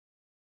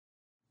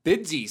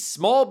Bidsy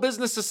Small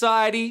Business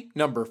Society,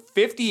 number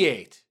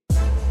 58.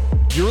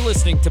 You're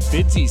listening to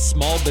Bidsy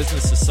Small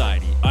Business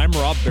Society. I'm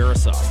Rob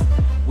Barasoff.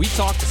 We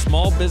talk to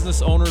small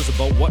business owners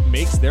about what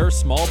makes their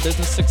small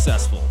business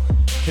successful.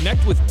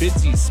 Connect with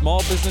Bidsy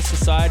Small Business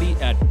Society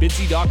at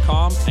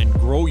bidsy.com and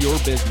grow your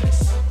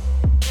business.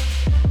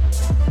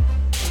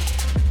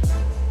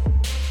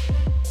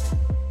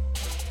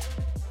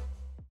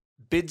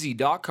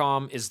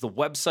 Bidsy.com is the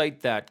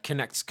website that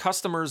connects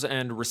customers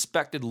and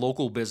respected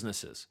local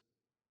businesses.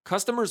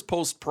 Customers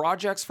post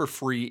projects for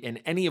free in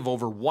any of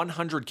over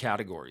 100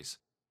 categories,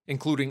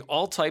 including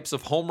all types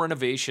of home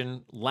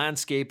renovation,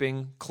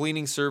 landscaping,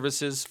 cleaning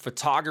services,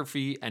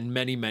 photography, and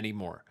many, many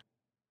more.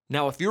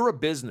 Now, if you're a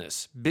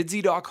business,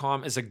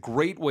 Bidsy.com is a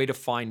great way to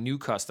find new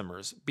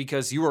customers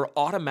because you are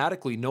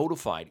automatically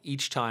notified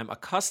each time a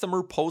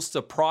customer posts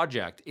a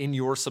project in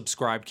your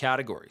subscribed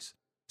categories.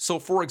 So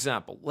for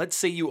example, let's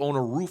say you own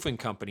a roofing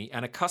company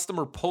and a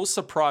customer posts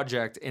a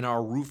project in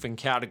our roofing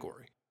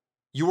category.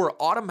 You are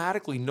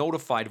automatically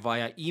notified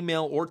via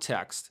email or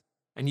text,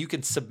 and you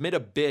can submit a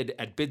bid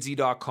at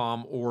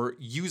bidsy.com or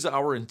use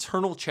our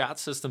internal chat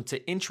system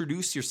to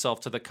introduce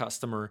yourself to the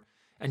customer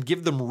and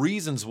give them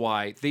reasons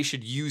why they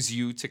should use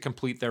you to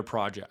complete their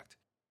project.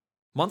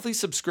 Monthly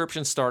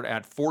subscriptions start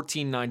at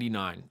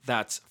 $14.99.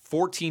 That's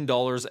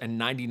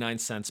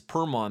 $14.99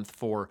 per month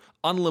for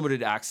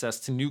unlimited access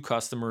to new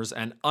customers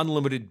and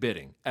unlimited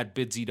bidding at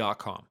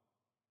bidsy.com.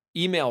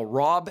 Email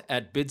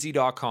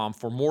rob@bidsy.com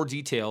for more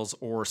details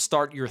or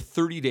start your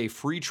 30-day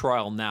free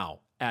trial now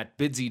at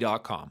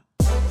bidsy.com.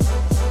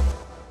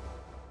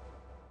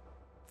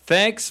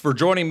 Thanks for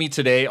joining me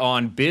today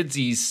on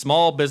Bidsy's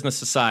Small Business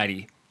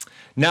Society.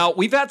 Now,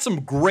 we've had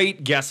some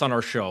great guests on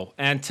our show,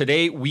 and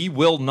today we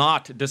will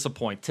not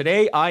disappoint.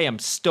 Today, I am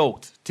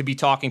stoked to be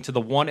talking to the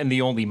one and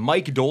the only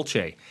Mike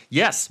Dolce.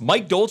 Yes,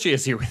 Mike Dolce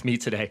is here with me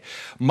today.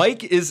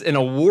 Mike is an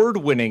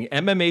award-winning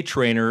MMA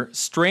trainer,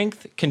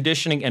 strength,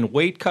 conditioning, and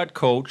weight cut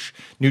coach,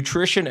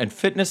 nutrition and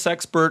fitness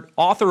expert,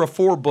 author of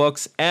 4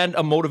 books, and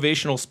a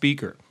motivational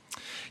speaker.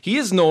 He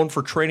is known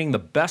for training the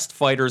best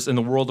fighters in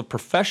the world of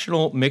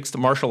professional mixed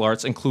martial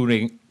arts,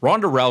 including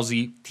Ronda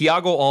Rousey,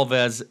 Thiago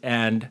Alves,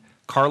 and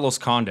Carlos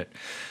Condit.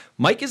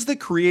 Mike is the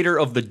creator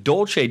of the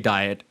Dolce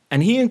Diet,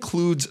 and he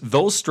includes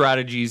those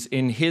strategies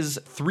in his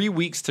 3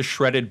 weeks to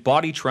shredded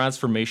body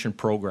transformation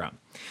program.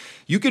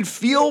 You can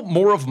feel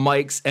more of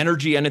Mike's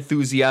energy and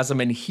enthusiasm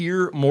and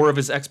hear more of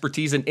his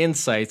expertise and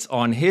insights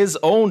on his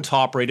own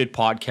top-rated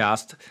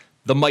podcast,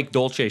 The Mike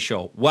Dolce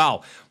Show.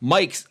 Wow.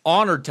 Mike's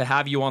honored to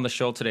have you on the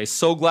show today.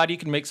 So glad you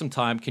can make some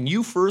time. Can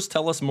you first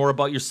tell us more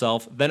about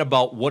yourself, then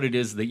about what it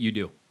is that you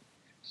do?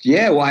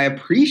 Yeah, well, I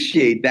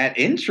appreciate that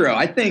intro.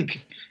 I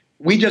think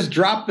we just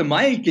drop the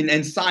mic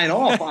and sign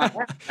off.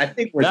 I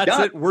think we're done.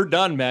 That's it. We're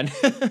done, man.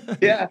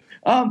 Yeah.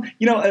 A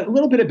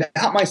little bit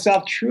about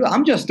myself. True.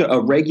 I'm just a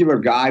regular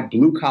guy,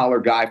 blue collar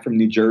guy from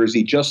New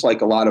Jersey, just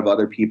like a lot of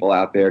other people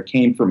out there.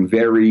 Came from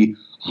very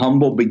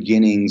humble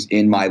beginnings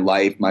in my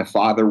life. My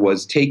father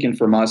was taken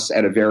from us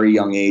at a very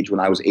young age. When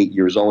I was 8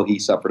 years old, he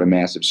suffered a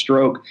massive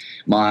stroke.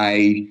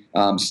 My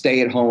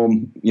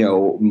stay-at-home,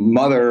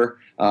 mother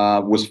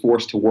was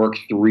forced to work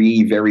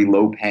 3 very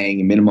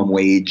low-paying minimum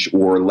wage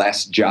or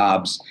less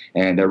jobs,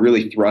 and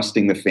really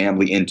thrusting the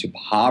family into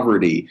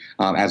poverty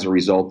as a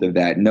result of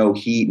that. No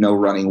heat, no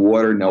running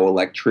water, no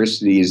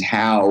electricity is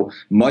how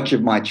much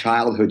of my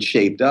childhood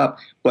shaped up.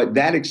 But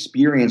that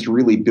experience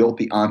really built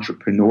the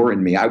entrepreneur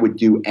in me. I would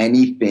do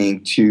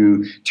anything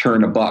to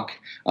turn a buck.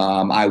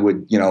 I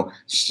would,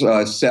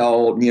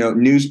 sell,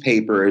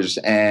 newspapers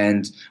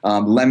and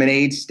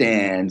lemonade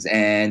stands.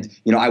 And,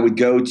 I would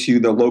go to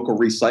the local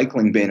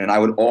recycling bin and I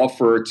would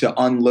offer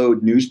to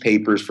unload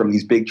newspapers from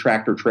these big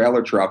tractor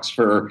trailer trucks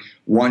for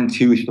 $1,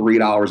 $2,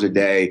 $3 a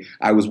day.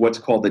 I was what's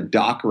called a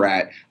dock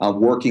rat,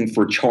 working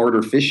for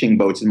charter fishing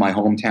boats in my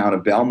hometown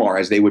of Belmar.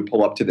 As they would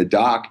pull up to the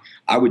dock,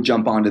 I would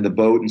jump onto the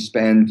boat and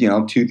spend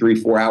 2, 3,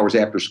 4 hours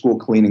after school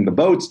cleaning the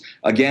boats,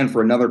 again,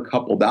 for another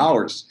couple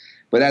dollars.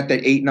 But at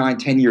that 8, 9,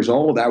 10 years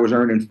old, I was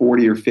earning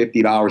 $40 or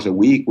 $50 a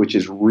week, which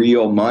is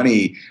real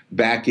money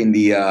back in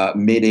the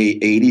mid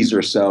 80s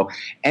or so.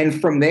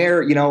 And from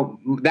there,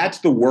 that's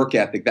the work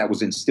ethic that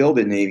was instilled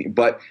in me.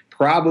 But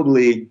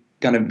probably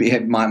kind of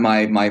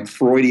my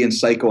Freudian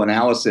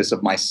psychoanalysis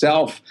of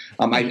myself.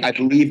 I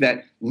believe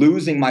that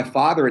losing my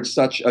father at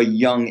such a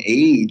young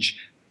age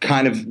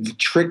kind of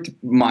tricked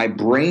my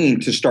brain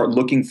to start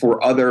looking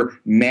for other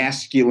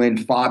masculine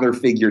father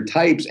figure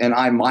types. And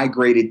I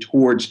migrated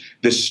towards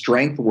the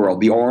strength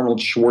world, the Arnold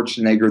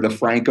Schwarzenegger, the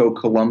Franco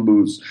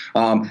Columbus,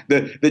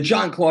 the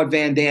Jean-Claude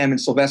Van Damme and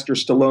Sylvester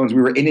Stallones.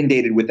 We were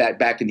inundated with that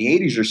back in the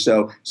 80s or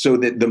so. So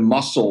that the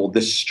muscle,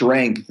 the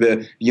strength,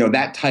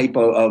 that type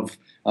of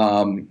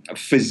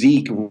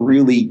physique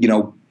really,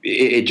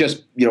 it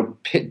just,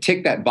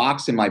 ticked that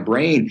box in my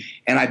brain,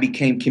 and I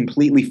became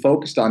completely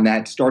focused on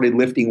that. Started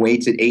lifting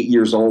weights at 8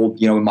 years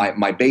old, in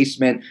my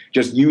basement,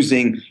 just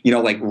using,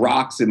 like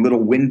rocks and little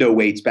window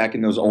weights back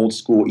in those old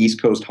school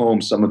East Coast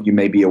homes some of you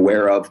may be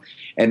aware of.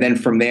 And then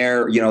from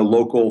there,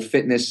 local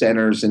fitness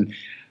centers. And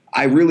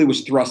I really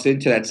was thrust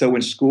into that. So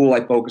in school,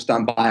 I focused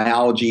on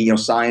biology,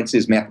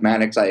 sciences,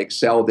 mathematics. I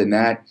excelled in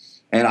that.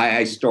 And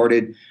I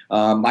started,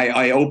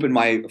 I opened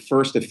my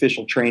first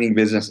official training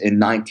business in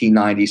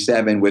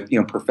 1997 with,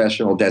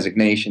 professional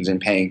designations and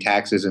paying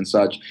taxes and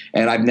such.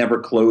 And I've never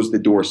closed the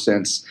door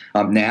since.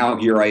 Now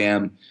here I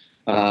am.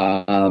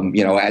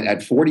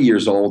 At 40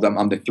 years old,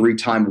 I'm the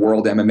 3-time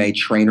World MMA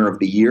Trainer of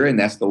the Year, and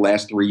that's the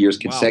last 3 years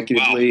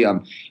consecutively.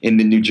 Wow. In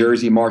the New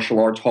Jersey Martial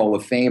Arts Hall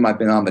of Fame. I've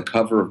been on the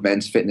cover of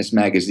Men's Fitness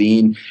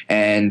magazine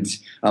and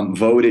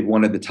voted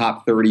one of the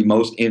top 30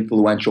 most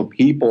influential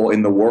people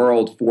in the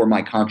world for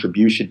my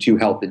contribution to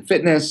health and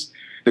fitness.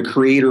 The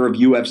creator of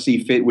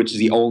UFC Fit, which is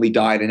the only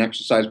diet and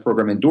exercise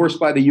program endorsed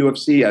by the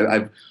UFC.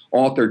 I've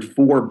authored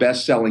 4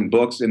 best-selling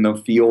books in the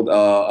field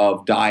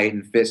of diet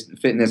and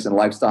fitness and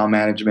lifestyle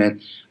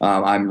management.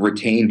 I'm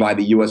retained by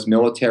the U.S.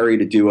 military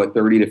to do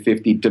 30 to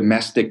 50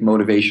 domestic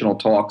motivational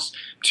talks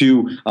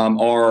to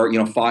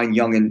our fine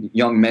young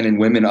men and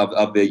women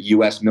of the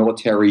U.S.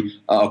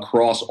 military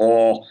across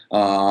all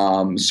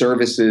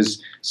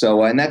services.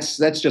 So, and that's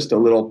just a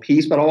little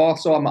piece. But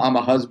also, I'm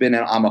a husband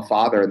and I'm a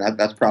father, and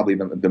that's probably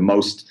the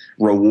most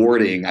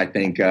rewarding, I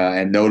think,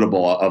 and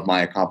notable of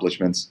my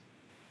accomplishments.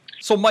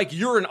 So, Mike,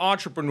 you're an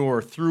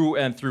entrepreneur through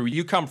and through.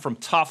 You come from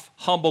tough,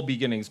 humble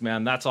beginnings,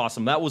 man. That's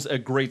awesome. That was a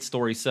great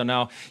story. So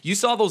now you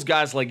saw those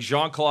guys like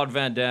Jean-Claude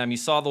Van Damme. You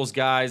saw those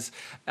guys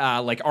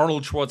like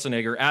Arnold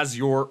Schwarzenegger as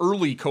your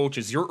early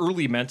coaches, your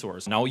early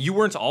mentors. Now, you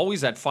weren't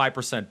always at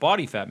 5%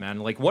 body fat, man.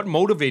 Like, what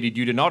motivated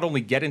you to not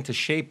only get into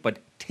shape, but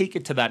take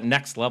it to that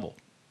next level?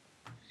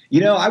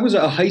 I was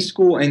a high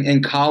school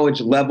and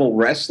college level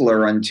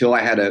wrestler until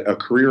I had a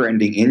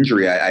career-ending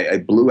injury. I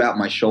blew out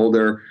my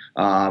shoulder,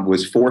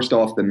 was forced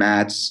off the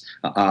mats.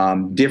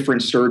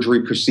 Different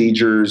surgery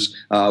procedures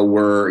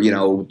were,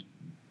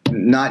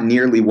 not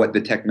nearly what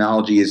the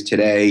technology is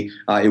today.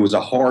 It was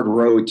a hard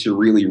road to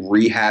really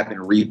rehab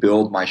and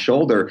rebuild my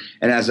shoulder.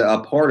 And as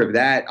a part of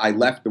that, I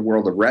left the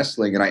world of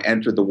wrestling and I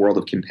entered the world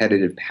of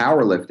competitive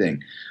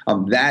powerlifting.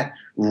 That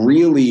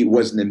really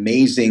was an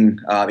amazing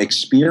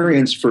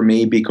experience for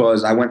me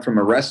because I went from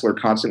a wrestler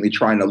constantly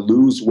trying to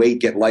lose weight,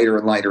 get lighter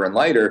and lighter and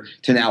lighter,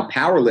 to now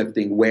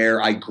powerlifting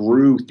where I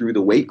grew through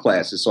the weight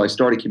classes. So I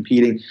started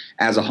competing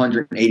as a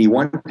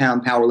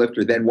 181-pound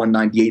powerlifter, then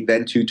 198,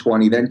 then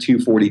 220, then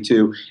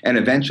 242, and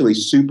eventually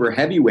super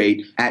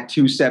heavyweight at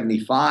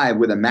 275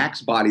 with a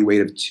max body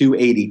weight of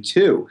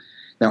 282.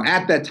 Now,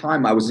 at that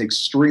time, I was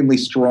extremely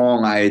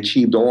strong. I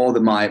achieved all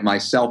my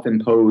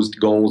self-imposed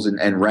goals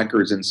and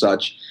records and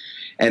such.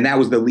 And that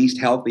was the least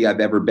healthy I've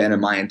ever been in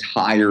my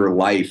entire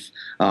life.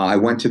 I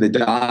went to the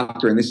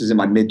doctor, and this is in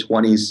my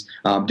mid-20s,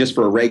 just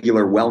for a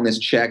regular wellness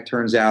check.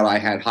 Turns out I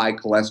had high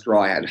cholesterol,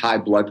 I had high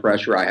blood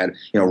pressure, I had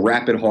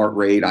rapid heart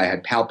rate, I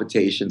had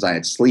palpitations, I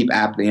had sleep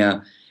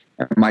apnea.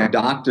 And my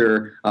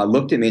doctor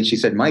looked at me and she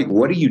said, "Mike,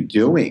 what are you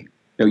doing?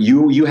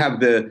 You have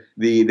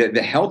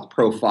the health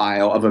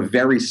profile of a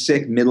very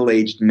sick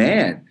middle-aged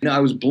man." I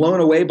was blown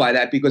away by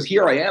that because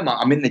here I am.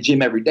 I'm in the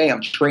gym every day.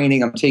 I'm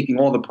training. I'm taking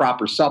all the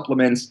proper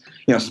supplements.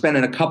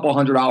 Spending a couple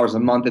 $100 a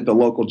month at the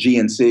local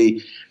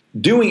GNC,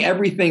 doing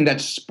everything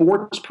that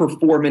sports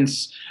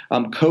performance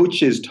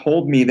coaches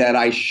told me that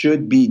I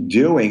should be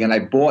doing, and I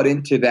bought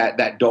into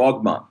that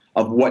dogma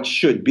of what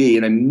should be.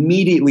 And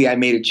immediately I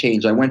made a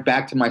change. I went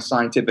back to my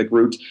scientific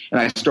roots and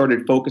I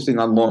started focusing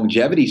on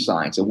longevity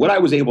science. And what I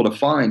was able to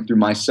find through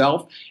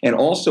myself and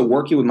also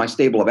working with my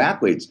stable of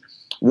athletes,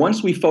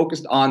 once we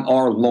focused on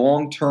our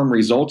long-term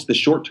results, the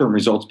short-term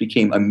results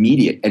became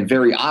immediate and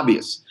very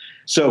obvious.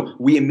 So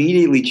we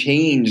immediately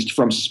changed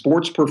from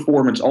sports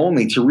performance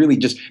only to really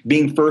just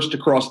being first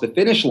across the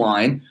finish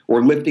line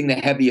or lifting the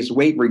heaviest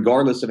weight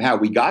regardless of how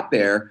we got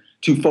there,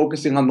 to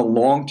focusing on the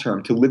long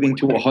term, to living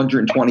to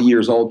 120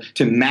 years old,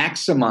 to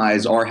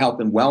maximize our health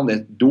and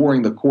wellness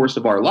during the course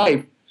of our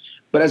life.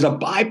 But as a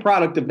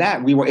byproduct of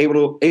that, we were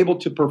able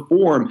to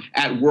perform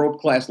at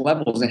world-class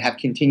levels and have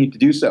continued to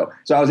do so.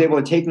 So I was able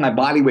to take my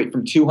body weight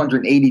from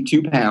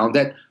 282 pounds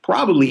at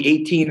probably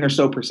 18 or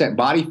so percent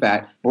body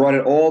fat, brought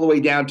it all the way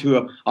down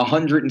to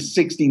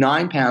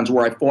 169 pounds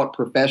where I fought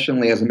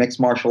professionally as a mixed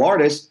martial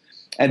artist.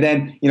 And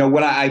then,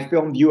 when I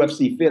filmed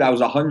UFC Fit, I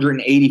was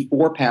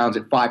 184 pounds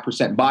at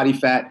 5% body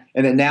fat.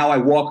 And then now I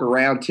walk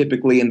around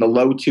typically in the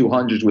low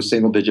 200s with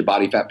single-digit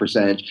body fat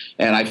percentage,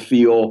 and I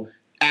feel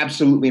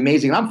absolutely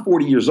amazing. I'm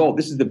 40 years old.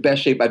 This is the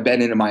best shape I've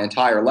been in my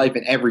entire life,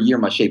 and every year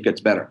my shape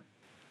gets better.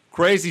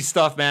 Crazy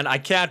stuff, man. I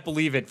can't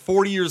believe it.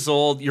 40 years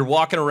old, you're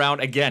walking around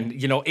again,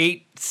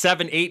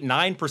 7, 8,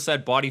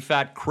 9% body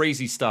fat,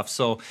 crazy stuff.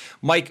 So,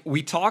 Mike,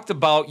 we talked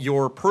about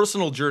your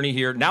personal journey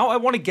here. Now I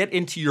want to get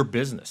into your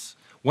business.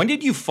 When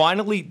did you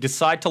finally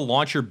decide to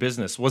launch your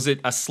business? Was it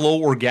a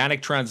slow,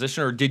 organic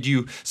transition, or did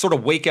you sort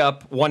of wake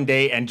up one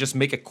day and just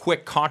make a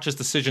quick, conscious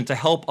decision to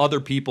help other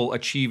people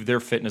achieve their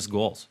fitness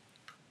goals?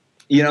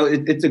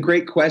 It's a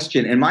great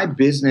question. And my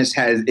business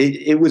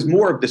it was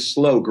more of the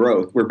slow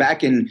growth. Where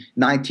back in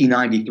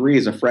 1993,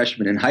 as a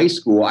freshman in high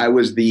school, I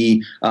was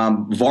the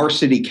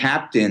varsity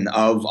captain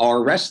of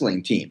our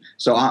wrestling team.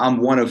 So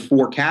I'm one of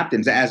 4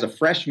 captains. As a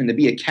freshman, to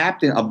be a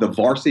captain of the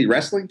varsity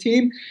wrestling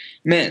team,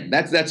 man,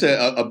 that's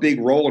a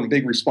big role and a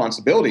big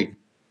responsibility.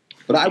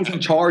 But I was in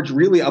charge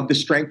really of the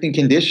strength and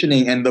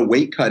conditioning and the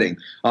weight cutting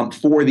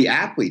for the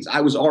athletes. I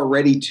was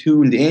already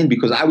tuned in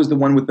because I was the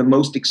one with the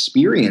most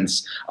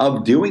experience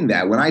of doing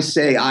that. When I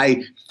say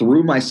I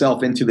threw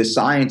myself into the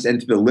science and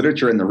to the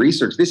literature and the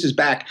research, this is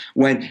back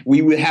when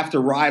we would have to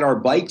ride our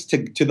bikes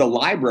to the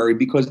library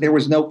because there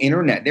was no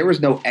internet. There was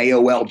no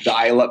AOL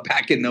dial-up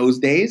back in those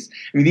days.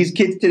 I mean, these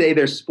kids today,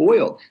 they're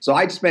spoiled. So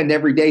I'd spend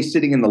every day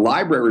sitting in the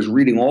libraries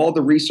reading all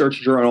the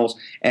research journals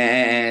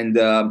and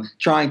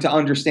trying to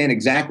understand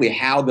exactly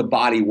how the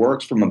body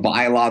works from a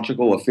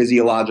biological, a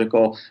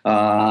physiological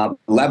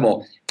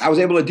level. I was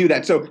able to do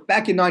that. So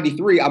back in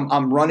 '93,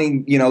 I'm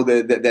running,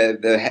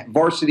 the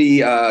varsity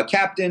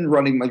captain,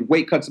 running my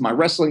weight cuts of my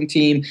wrestling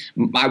team.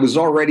 I was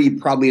already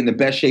probably in the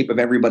best shape of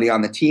everybody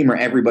on the team or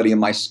everybody in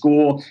my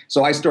school.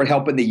 So I started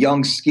helping the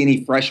young,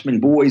 skinny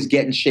freshman boys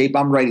get in shape.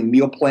 I'm writing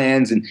meal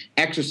plans and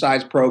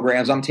exercise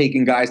programs. I'm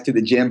taking guys to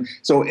the gym.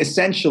 So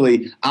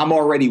essentially, I'm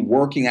already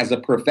working as a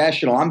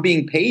professional. I'm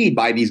being paid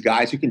by these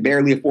guys who can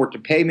barely afford to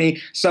pay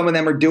me. Some of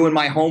them are doing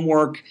my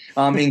homework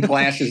in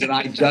classes that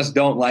I just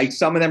don't like.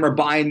 Some of them are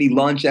buying me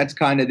lunch. That's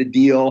kind of the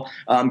deal.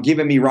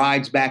 Giving me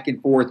rides back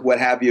and forth, what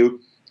have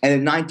you. And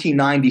in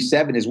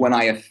 1997 is when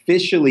I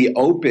officially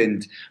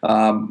opened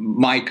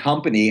my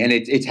company, and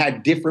it's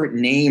had different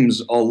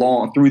names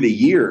along through the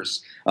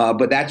years.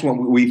 But that's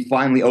when we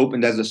finally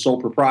opened as a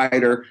sole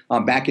proprietor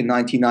back in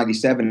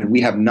 1997, and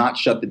we have not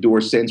shut the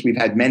door since. We've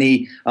had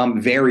many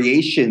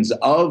variations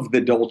of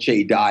the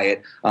Dolce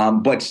diet,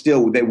 but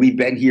still that we've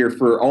been here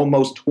for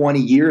almost 20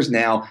 years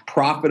now,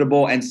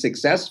 profitable and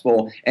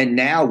successful. And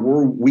now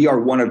we are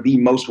one of the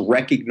most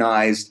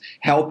recognized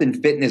health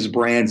and fitness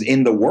brands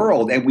in the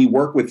world, and we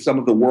work with some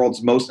of the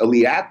world's most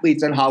elite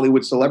athletes and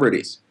Hollywood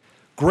celebrities.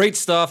 Great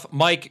stuff,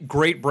 Mike.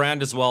 Great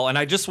brand as well. And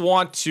I just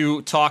want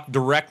to talk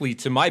directly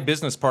to my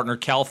business partner,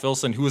 Cal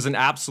Filson, who is an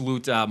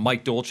absolute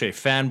Mike Dolce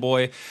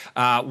fanboy.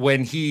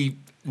 When he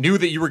knew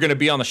that you were going to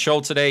be on the show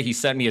today, he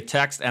sent me a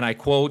text, and I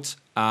quote,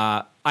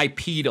 I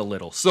peed a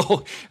little.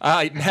 So,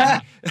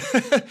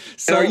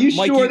 so are you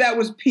Mike, sure that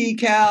was pee,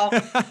 Cal?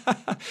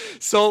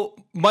 So,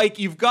 Mike,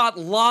 you've got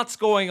lots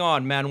going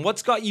on, man.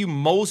 What's got you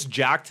most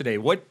jacked today?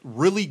 What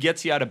really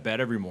gets you out of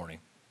bed every morning?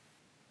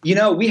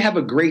 We have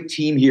a great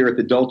team here at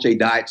the Dolce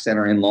Diet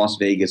Center in Las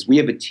Vegas. We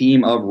have a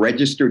team of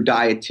registered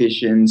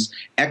dietitians,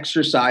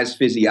 exercise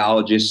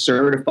physiologists,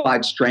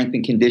 certified strength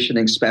and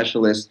conditioning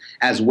specialists,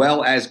 as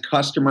well as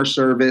customer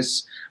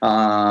service,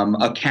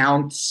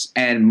 accounts,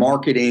 and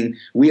marketing.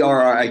 We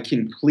are a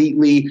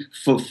completely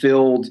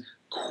fulfilled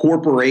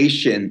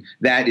corporation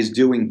that is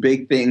doing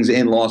big things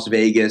in Las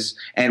Vegas,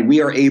 and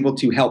we are able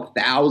to help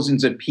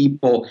thousands of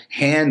people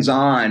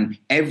hands-on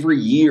every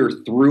year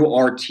through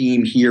our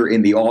team here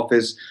in the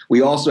office.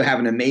 We also have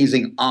an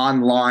amazing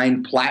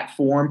online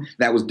platform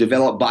that was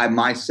developed by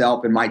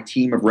myself and my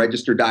team of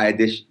registered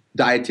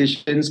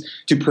dietitians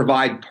to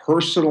provide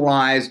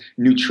personalized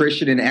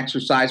nutrition and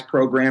exercise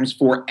programs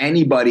for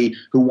anybody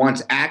who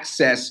wants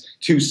access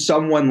to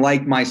someone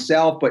like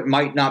myself but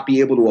might not be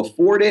able to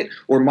afford it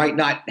or might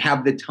not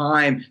have the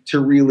time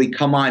to really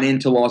come on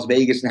into Las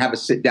Vegas and have a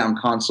sit-down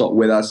consult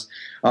with us.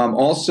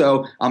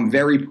 Also, I'm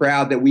very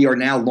proud that we are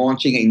now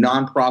launching a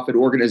nonprofit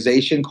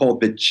organization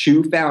called the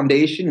Chew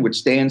Foundation, which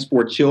stands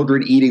for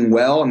Children Eating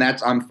Well, and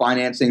I'm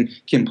financing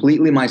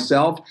completely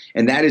myself,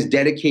 and that is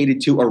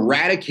dedicated to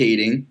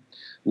eradicating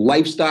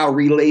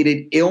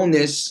lifestyle-related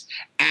illness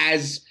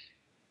as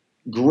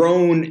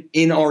grown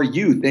in our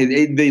youth,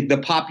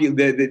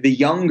 the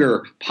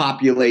younger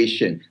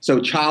population. So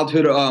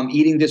childhood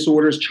eating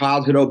disorders,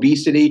 childhood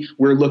obesity,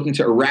 we're looking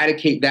to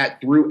eradicate that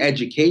through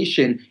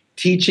education,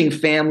 teaching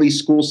families,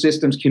 school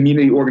systems,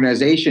 community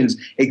organizations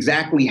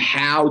exactly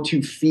how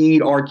to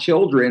feed our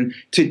children,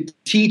 to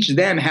teach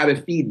them how to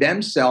feed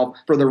themselves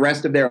for the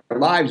rest of their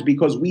lives,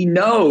 because we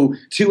know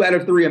 2 out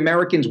of 3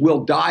 Americans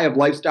will die of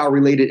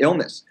lifestyle-related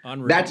illness.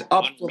 Unreal. That's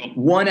up from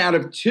 1 out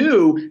of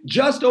 2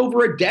 just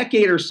over a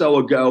decade or so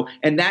ago,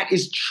 and that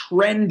is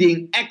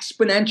trending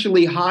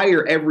exponentially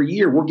higher every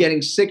year. We're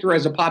getting sicker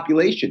as a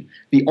population.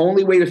 The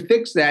only way to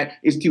fix that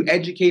is to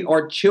educate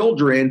our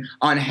children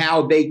on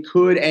how they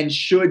could and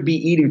should be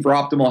eating for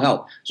optimal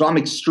health. So I'm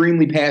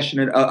extremely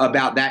passionate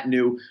about that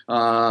new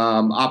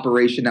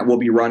operation that we'll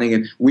be running.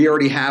 And we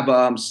already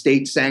have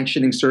state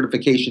sanctioning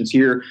certifications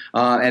here.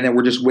 And then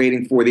we're just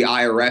waiting for the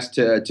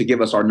IRS to give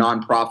us our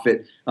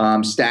nonprofit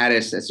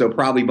status. And so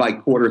probably by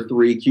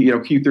Q3,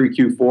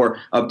 Q4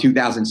 of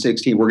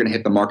 2016, we're going to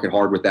hit the market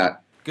hard with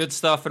that. Good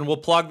stuff, and we'll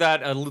plug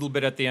that a little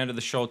bit at the end of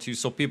the show, too,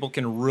 so people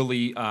can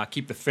really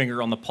keep the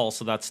finger on the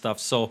pulse of that stuff.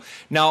 So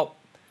now,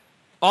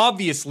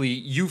 obviously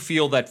you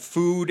feel that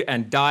food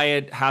and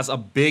diet has a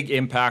big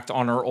impact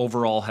on our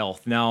overall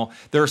health. Now,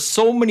 there are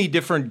so many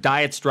different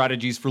diet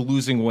strategies for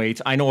losing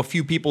weight. I know a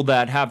few people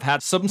that have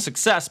had some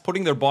success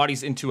putting their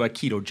bodies into a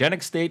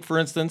ketogenic state, for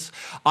instance.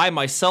 I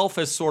myself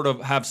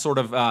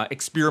have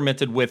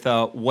experimented with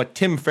what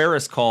Tim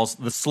Ferriss calls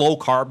the slow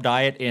carb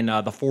diet in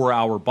the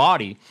 4-Hour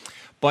Body.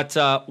 But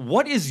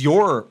what is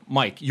your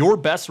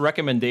best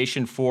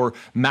recommendation for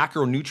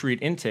macronutrient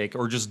intake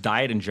or just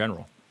diet in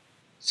general?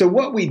 So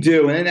what we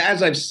do, and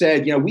as I've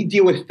said, we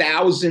deal with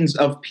thousands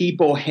of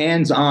people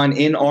hands-on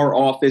in our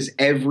office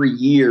every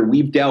year.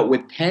 We've dealt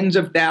with tens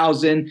of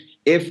thousands,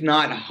 if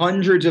not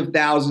hundreds of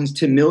thousands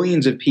to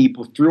millions of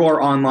people through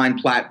our online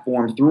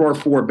platform, through our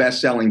 4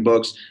 best-selling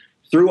books,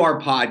 through our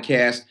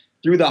podcast,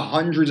 through the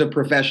hundreds of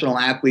professional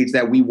athletes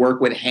that we work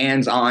with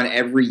hands-on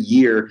every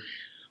year.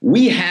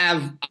 We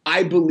have,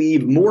 I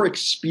believe, more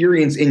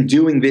experience in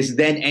doing this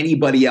than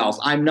anybody else.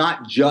 I'm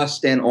not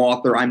just an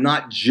author. I'm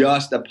not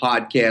just a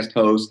podcast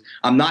host.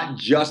 I'm not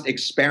just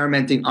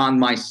experimenting on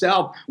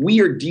myself. We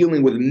are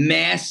dealing with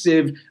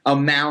massive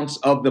amounts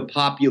of the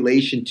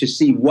population to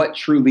see what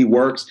truly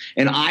works.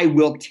 And I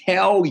will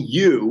tell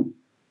you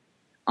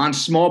on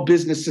Small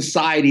Business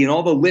Society, and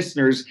all the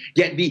listeners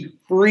get the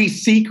free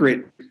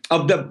secret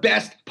of the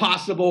best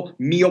possible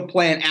meal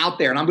plan out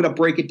there. And I'm going to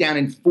break it down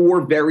in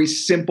 4 very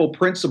simple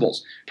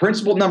principles.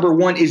 Principle number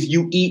 1 is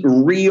you eat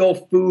real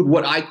food,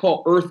 what I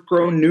call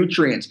earth-grown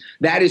nutrients.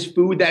 That is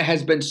food that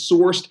has been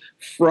sourced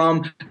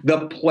from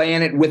the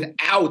planet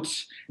without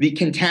the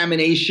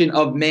contamination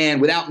of man,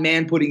 without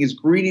man putting his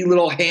greedy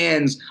little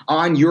hands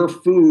on your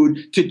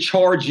food to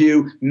charge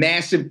you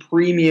massive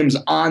premiums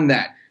on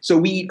that. So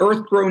we eat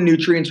earth-grown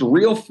nutrients,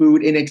 real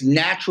food in its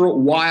natural,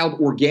 wild,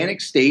 organic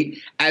state,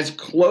 as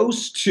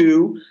close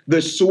to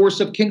the source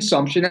of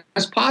consumption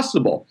as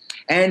possible,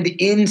 and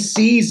in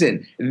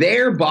season,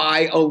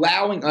 thereby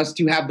allowing us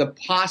to have the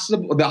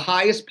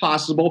highest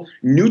possible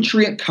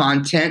nutrient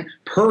content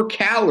per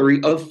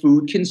calorie of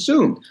food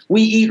consumed.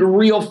 We eat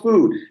real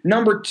food.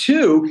 Number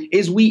 2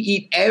 is we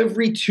eat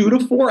every 2 to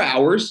 4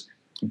 hours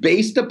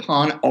based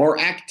upon our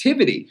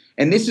activity.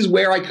 And this is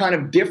where I kind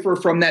of differ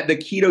from the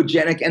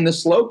ketogenic and the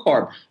slow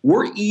carb.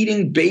 We're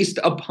eating based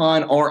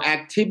upon our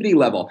activity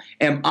level.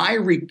 Am I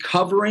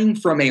recovering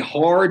from a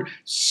hard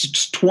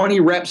 20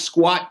 rep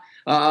squat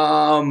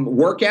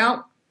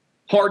workout,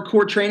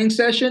 hardcore training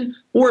session?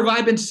 Or have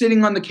I been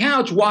sitting on the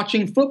couch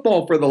watching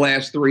football for the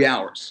last 3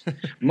 hours?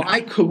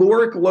 My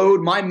caloric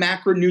load, my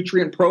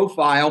macronutrient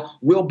profile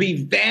will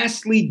be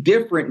vastly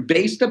different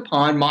based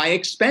upon my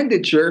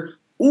expenditure.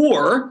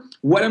 Or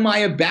what am I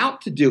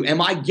about to do?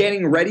 Am I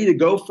getting ready to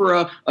go for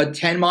a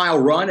 10-mile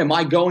run? Am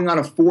I going on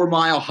a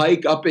 4-mile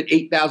hike up at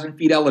 8,000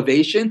 feet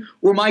elevation?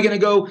 Or am I going to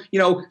go,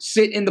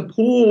 sit in the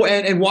pool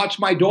and watch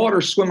my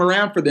daughter swim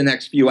around for the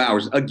next few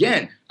hours?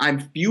 Again, I'm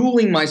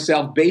fueling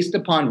myself based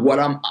upon what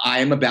I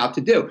am about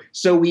to do.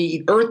 So we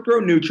eat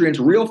earth-grown nutrients,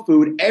 real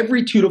food,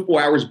 every 2 to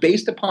 4 hours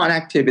based upon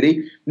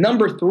activity.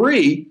 Number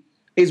 3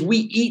 is we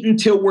eat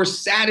until we're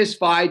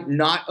satisfied,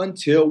 not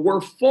until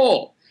we're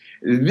full.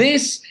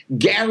 This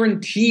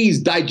guarantees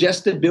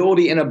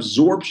digestibility and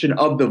absorption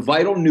of the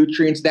vital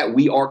nutrients that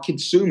we are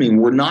consuming.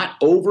 We're not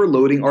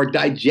overloading our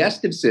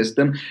digestive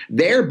system.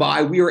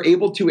 Thereby, we are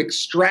able to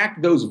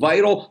extract those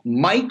vital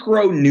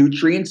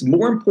micronutrients,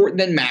 more important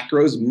than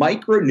macros,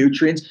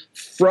 micronutrients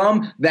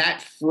from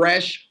that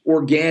fresh,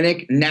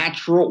 organic,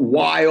 natural,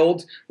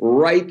 wild,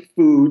 ripe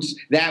foods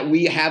that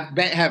we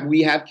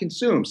have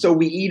consumed. So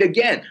we eat,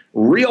 again,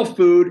 real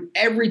food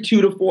every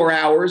 2 to 4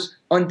 hours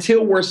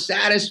until we're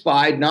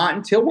satisfied, not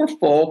until we're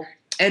full.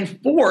 And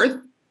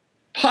 4th,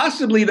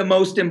 possibly the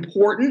most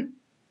important,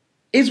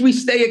 is we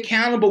stay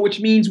accountable, which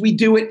means we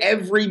do it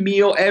every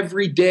meal,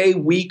 every day,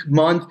 week,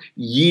 month,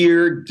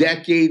 year,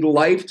 decade,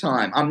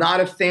 lifetime. I'm not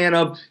a fan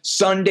of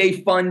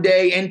Sunday fun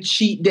day and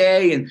cheat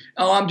day and,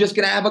 I'm just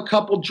going to have a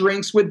couple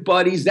drinks with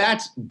buddies.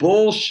 That's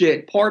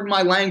bullshit. Pardon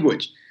my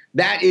language.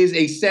 That is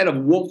a set of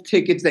wolf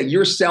tickets that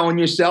you're selling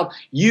yourself.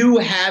 You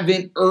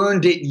haven't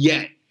earned it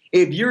yet.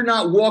 If you're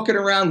not walking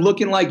around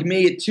looking like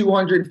me at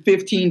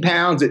 215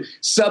 pounds, at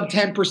sub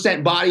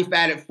 10% body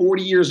fat at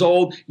 40 years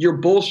old, you're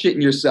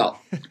bullshitting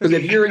yourself. Because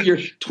if you're in your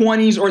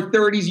 20s or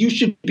 30s, you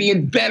should be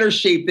in better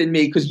shape than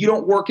me because you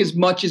don't work as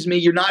much as me.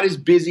 You're not as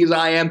busy as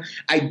I am.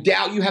 I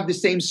doubt you have the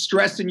same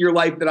stress in your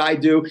life that I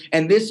do.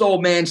 And this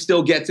old man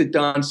still gets it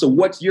done. So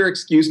what's your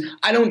excuse?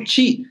 I don't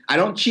cheat. I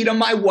don't cheat on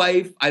my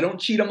wife. I don't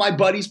cheat on my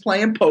buddies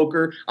playing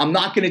poker. I'm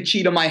not going to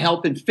cheat on my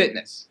health and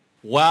fitness.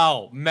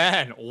 Wow,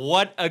 man,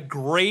 what a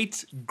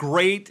great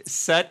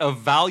set of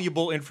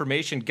valuable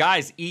information.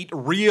 Guys, eat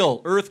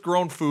real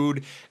earth-grown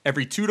food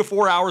every 2 to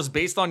 4 hours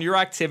based on your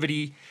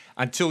activity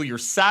until you're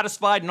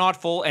satisfied,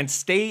 not full, and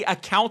stay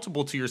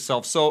accountable to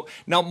yourself. So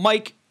now,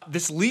 Mike,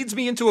 this leads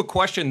me into a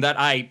question that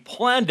I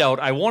planned out,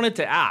 I wanted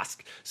to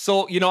ask.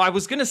 So, I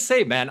was going to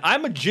say, man,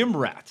 I'm a gym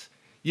rat.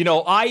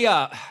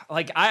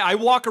 I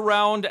walk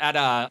around at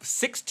a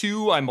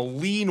 6'2". I'm a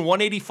lean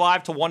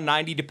 185 to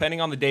 190,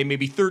 depending on the day,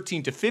 maybe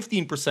 13 to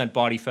 15%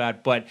 body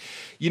fat. But,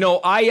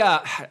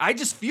 I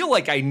just feel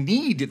like I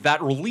need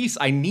that release.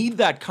 I need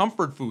that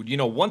comfort food,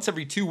 once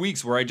every 2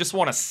 weeks where I just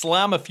want to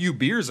slam a few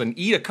beers and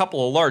eat a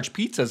couple of large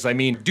pizzas. I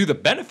mean, do the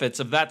benefits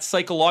of that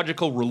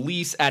psychological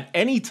release at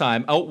any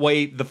time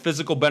outweigh the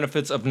physical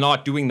benefits of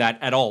not doing that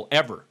at all,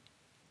 ever?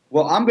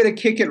 Well, I'm going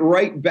to kick it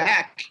right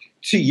back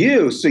to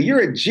you. So you're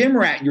a gym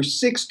rat, you're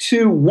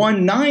 6'2",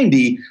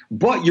 190,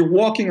 but you're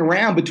walking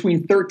around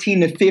between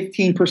 13 to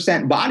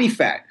 15% body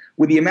fat.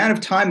 With the amount of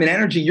time and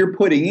energy you're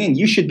putting in,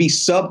 you should be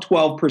sub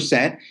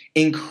 12%,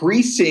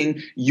 increasing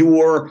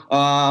your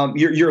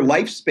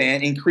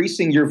lifespan,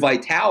 increasing your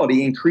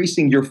vitality,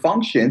 increasing your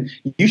function.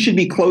 You should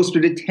be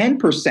closer to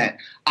 10%.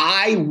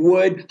 I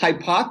would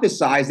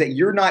hypothesize that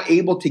you're not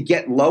able to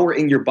get lower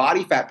in your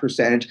body fat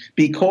percentage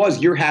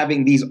because you're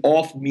having these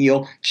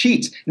off-meal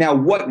cheats. Now,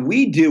 what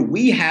we do,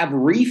 we have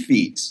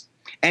refeeds.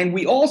 And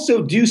we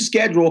also do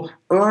schedule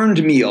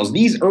earned meals.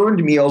 These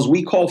earned meals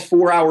we call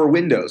 4-hour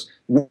windows.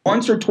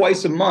 Once or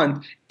twice a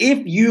month,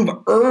 if you've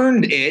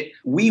earned it,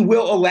 we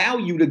will allow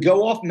you to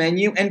go off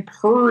menu and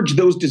purge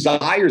those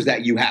desires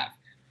that you have.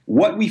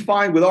 What we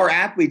find with our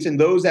athletes and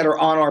those that are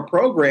on our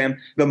program,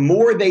 the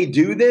more they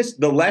do this,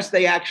 the less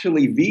they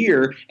actually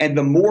veer, and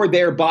the more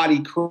their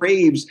body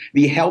craves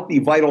the healthy,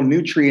 vital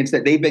nutrients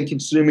that they've been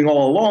consuming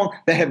all along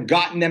that have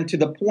gotten them to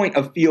the point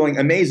of feeling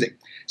amazing.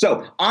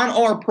 So on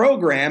our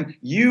program,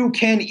 you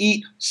can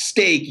eat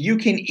steak, you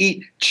can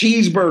eat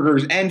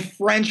cheeseburgers and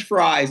French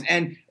fries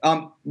and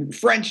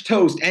French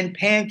toast and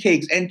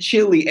pancakes and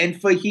chili and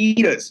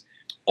fajitas.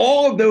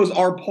 All of those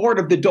are part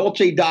of the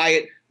Dolce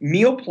Diet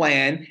meal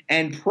plan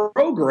and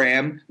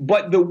program,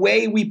 but the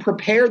way we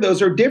prepare those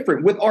are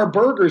different. With our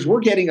burgers, we're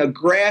getting a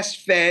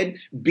grass-fed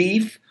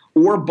beef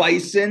or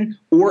bison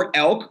or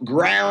elk,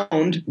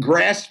 ground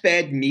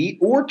grass-fed meat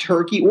or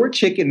turkey or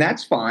chicken,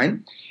 that's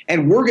fine.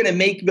 And we're going to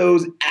make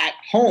those at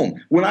home.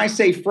 When I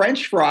say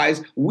French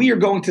fries, we are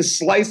going to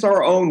slice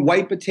our own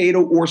white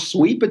potato or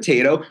sweet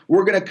potato.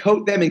 We're going to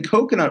coat them in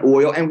coconut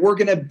oil, and we're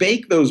going to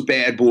bake those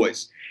bad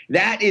boys.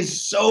 That is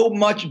so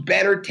much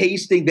better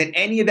tasting than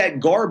any of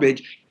that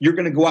garbage you're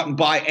going to go out and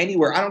buy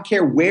anywhere. I don't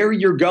care where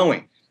you're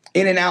going.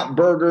 In-N-Out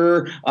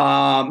Burger,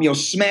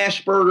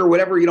 Smash Burger,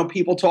 whatever,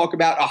 people talk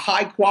about, a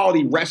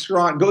high-quality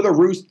restaurant, go to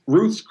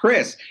Ruth's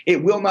Chris.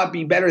 It will not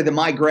be better than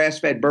my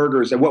grass-fed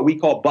burgers and what we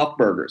call buff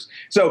burgers.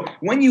 So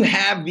when you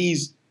have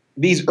these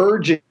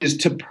urges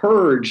to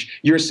purge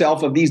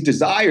yourself of these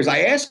desires,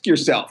 I ask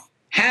yourself,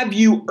 have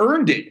you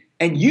earned it?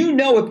 And you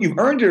know if you've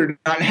earned it or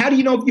not. And how do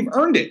you know if you've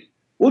earned it?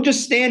 We'll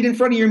just stand in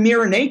front of your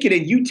mirror naked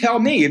and you tell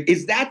me,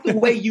 is that the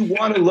way you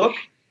want to look?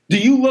 Do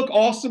you look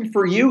awesome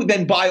for you?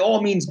 Then by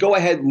all means, go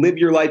ahead, live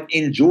your life,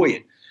 enjoy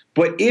it.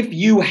 But if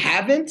you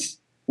haven't,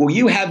 well,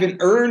 you haven't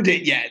earned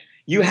it yet.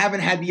 You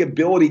haven't had the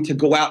ability to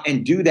go out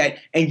and do that.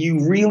 And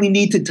you really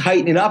need to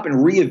tighten it up and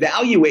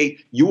reevaluate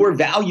your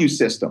value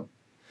system.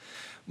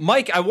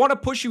 Mike, I want to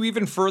push you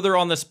even further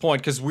on this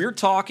point because we're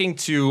talking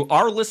to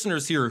our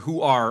listeners here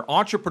who are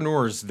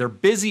entrepreneurs. They're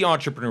busy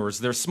entrepreneurs.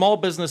 They're small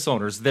business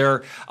owners.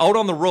 They're out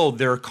on the road.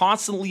 They're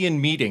constantly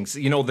in meetings.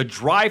 The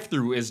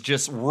drive-through is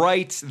just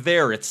right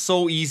there. It's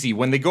so easy.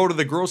 When they go to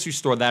the grocery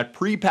store, that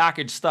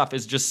prepackaged stuff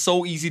is just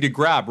so easy to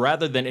grab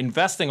rather than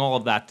investing all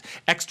of that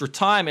extra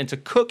time into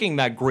cooking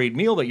that great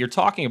meal that you're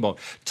talking about.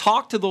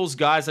 Talk to those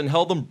guys and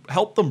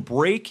help them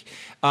break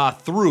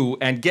through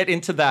and get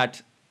into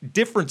that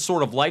different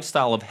sort of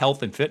lifestyle of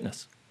health and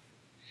fitness.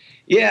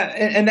 Yeah,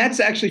 and that's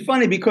actually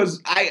funny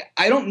because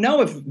I don't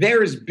know if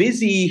they're as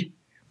busy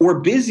or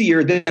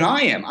busier than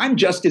I am. I'm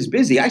just as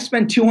busy. I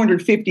spend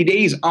 250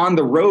 days on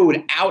the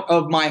road, out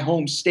of my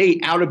home state,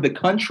 out of the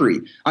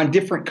country, on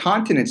different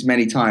continents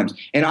many times.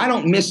 And I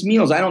don't miss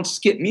meals. I don't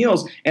skip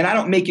meals. And I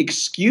don't make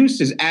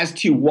excuses as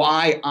to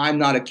why I'm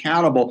not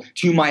accountable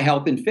to my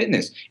health and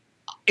fitness.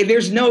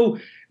 There's no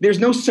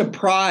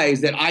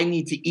surprise that I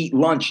need to eat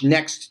lunch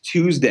next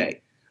Tuesday.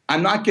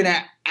 I'm not going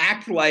to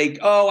act like,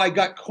 oh, I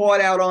got caught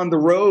out on the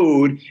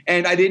road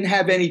and I didn't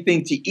have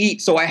anything to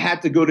eat, so I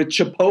had to go to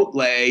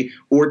Chipotle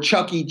or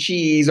Chuck E.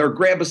 Cheese or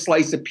grab a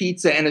slice of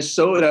pizza and a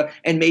soda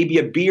and maybe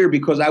a beer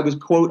because I was,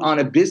 quote, on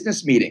a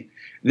business meeting.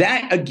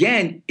 That,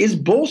 again, is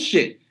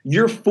bullshit.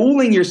 You're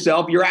fooling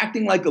yourself. You're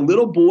acting like a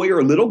little boy or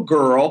a little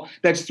girl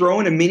that's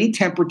throwing a mini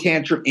temper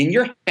tantrum in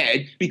your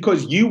head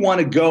because you want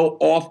to go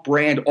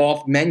off-brand,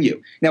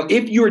 off-menu. Now,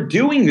 if you're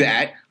doing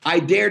that, I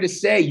dare to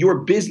say your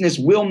business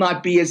will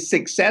not be as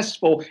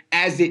successful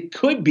as it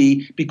could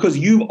be because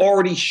you've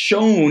already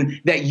shown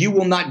that you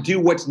will not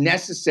do what's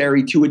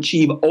necessary to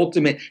achieve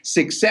ultimate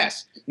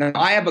success. Now,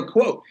 I have a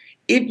quote.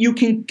 If you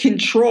can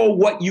control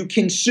what you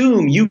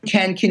consume, you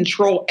can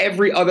control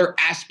every other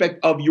aspect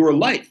of your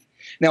life.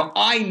 Now,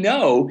 I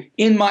know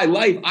in my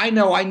life, I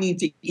know I need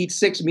to eat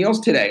 6 meals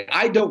today.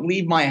 I don't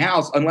leave my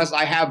house unless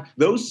I have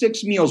those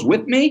 6 meals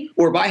with me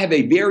or if I have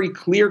a very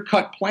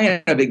clear-cut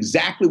plan of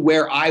exactly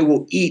where I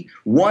will eat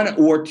 1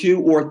 or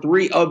 2 or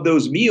 3 of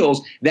those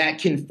meals that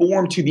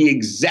conform to the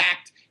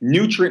exact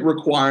nutrient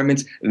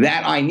requirements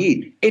that I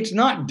need. It's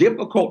not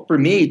difficult for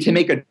me to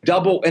make a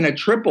double and a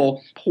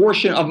triple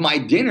portion of my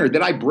dinner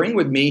that I bring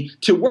with me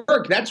to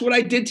work. That's what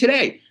I did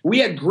today. We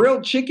had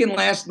grilled chicken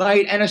last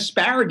night and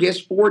asparagus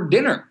for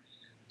dinner.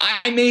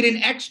 I made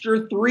an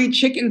extra 3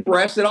 chicken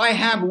breasts that I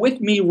have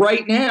with me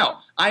right now.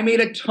 I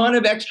made a ton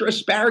of extra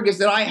asparagus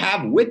that I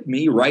have with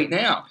me right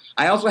now.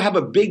 I also have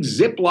a big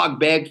Ziploc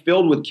bag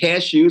filled with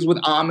cashews, with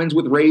almonds,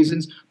 with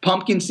raisins,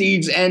 pumpkin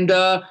seeds, and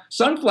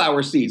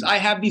sunflower seeds. I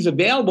have these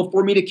available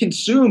for me to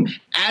consume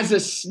as a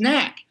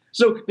snack.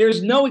 So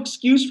there's no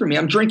excuse for me.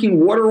 I'm drinking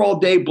water all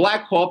day,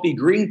 black coffee,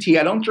 green tea.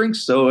 I don't drink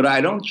soda.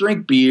 I don't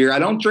drink beer. I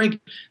don't drink,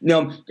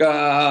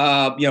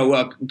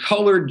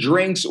 colored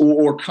drinks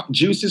or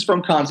juices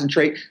from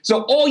concentrate.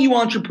 So all you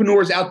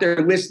entrepreneurs out there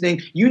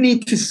listening, you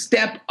need to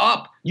step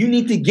up. You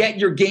need to get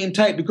your game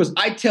tight, because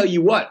I tell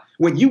you what,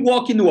 when you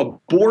walk into a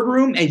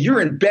boardroom and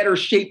you're in better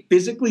shape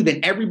physically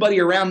than everybody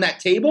around that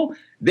table,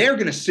 they're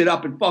going to sit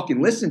up and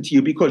fucking listen to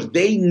you, because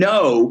they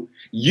know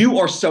you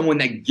are someone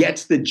that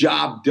gets the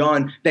job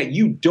done, that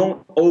you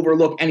don't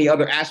overlook any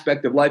other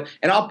aspect of life.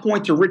 And I'll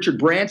point to Richard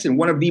Branson,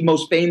 one of the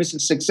most famous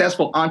and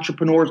successful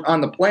entrepreneurs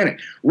on the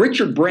planet.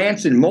 Richard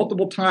Branson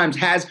multiple times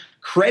has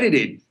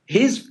credited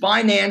his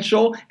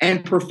financial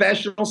and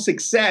professional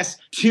success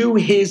to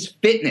his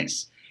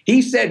fitness.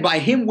 He said by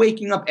him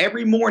waking up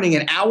every morning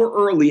an hour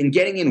early and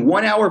getting in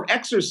 1 hour of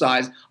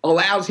exercise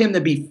allows him to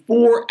be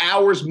 4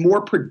 hours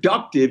more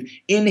productive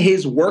in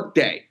his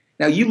workday.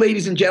 Now, you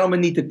ladies and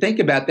gentlemen need to think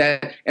about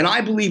that, and I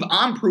believe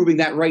I'm proving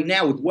that right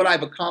now with what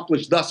I've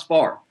accomplished thus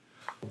far.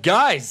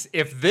 Guys,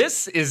 if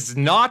this is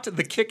not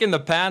the kick in the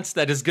pants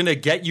that is going to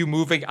get you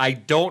moving, I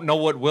don't know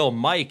what will.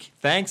 Mike,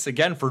 thanks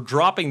again for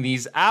dropping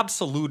these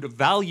absolute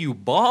value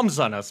bombs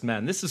on us,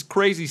 man. This is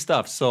crazy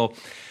stuff. So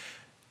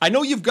I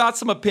know you've got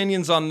some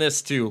opinions on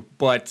this too,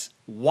 but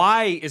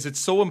why is it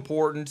so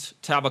important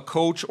to have a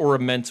coach or a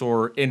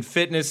mentor in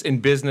fitness, in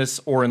business,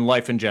 or in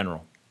life in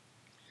general?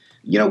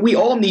 You know, we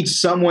all need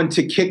someone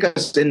to kick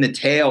us in the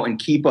tail and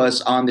keep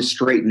us on the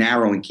straight and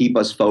narrow and keep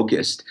us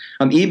focused.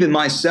 Even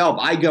myself,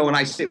 I go and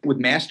I sit with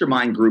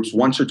mastermind groups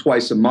once or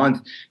twice a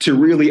month to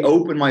really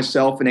open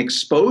myself and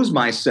expose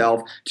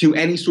myself to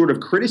any sort of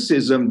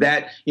criticism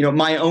that,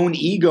 my own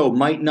ego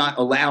might not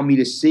allow me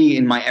to see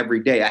in my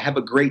everyday. I have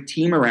a great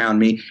team around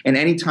me, and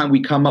anytime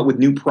we come up with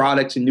new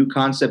products and new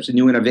concepts and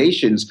new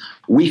innovations,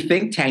 we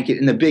think tank it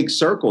in the big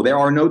circle. There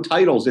are no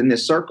titles in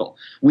this circle.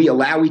 We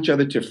allow each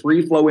other to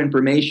free flow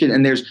information,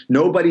 and there's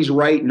nobody's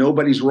right,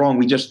 nobody's wrong.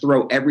 We just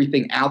throw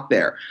everything out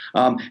there.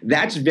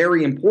 That's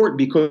very important,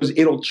 because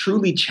it'll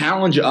truly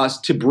challenge us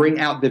to bring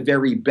out the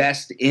very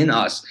best in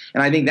us.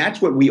 And I think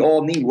that's what we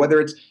all need, whether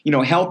it's,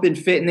 health and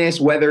fitness,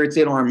 whether it's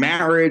in our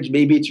marriage,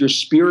 maybe it's your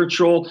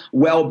spiritual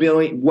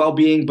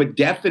well-being, but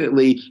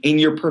definitely in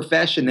your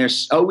profession.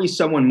 There's always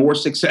someone more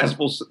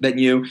successful than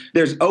you.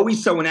 There's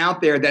always someone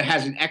out there that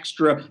has an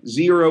extra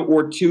 0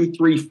 or 2,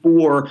 3,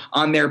 4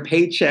 on their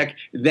paycheck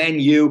than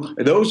you.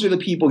 Those are the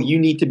people you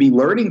need to be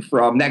learning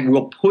from, that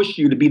will push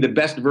you to be the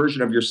best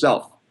version of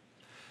yourself.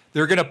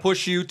 They're going to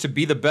push you to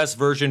be the best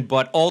version,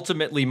 but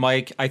ultimately,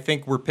 Mike, I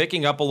think we're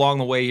picking up along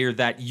the way here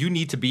that you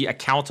need to be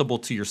accountable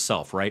to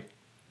yourself, right?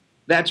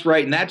 That's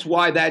right. And that's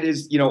why that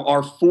is,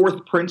 our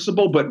fourth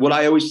principle. But what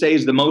I always say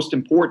is the most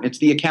important. It's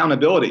the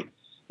accountability.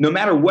 No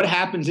matter what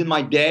happens in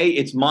my day,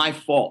 it's my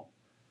fault.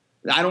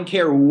 I don't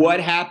care what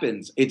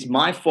happens. It's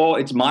my fault.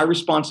 It's my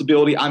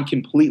responsibility. I'm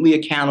completely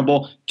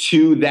accountable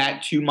to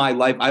that, to my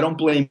life. I don't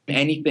blame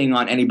anything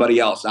on anybody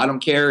else. I don't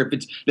care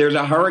if there's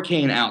a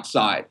hurricane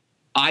outside.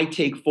 I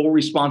take full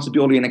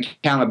responsibility and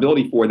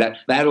accountability for that.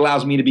 That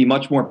allows me to be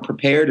much more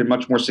prepared and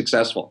much more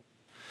successful.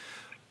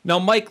 Now,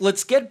 Mike,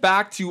 let's get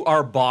back to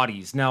our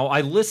bodies. Now,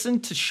 I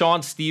listened to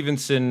Sean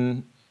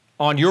Stevenson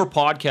on your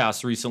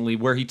podcast recently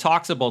where he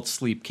talks about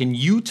sleep. Can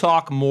you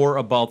talk more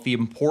about the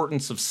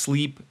importance of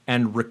sleep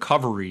and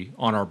recovery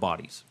on our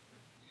bodies?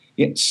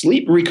 Yeah,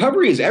 sleep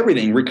recovery is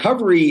everything.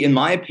 Recovery, in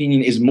my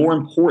opinion, is more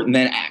important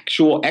than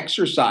actual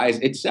exercise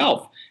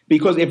itself.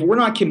 Because if we're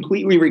not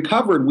completely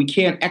recovered, we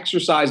can't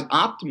exercise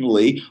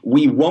optimally.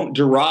 We won't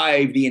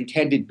derive the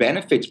intended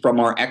benefits from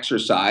our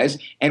exercise,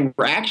 and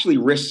we're actually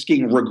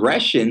risking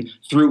regression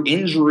through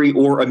injury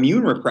or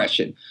immune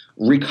repression.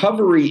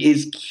 Recovery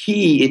is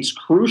key. It's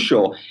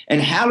crucial.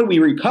 And how do we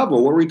recover?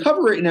 Well,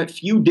 recover in a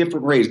few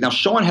different ways. Now,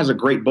 Sean has a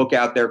great book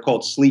out there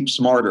called Sleep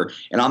Smarter,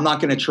 and I'm not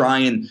going to try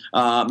and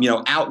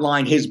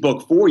outline his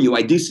book for you.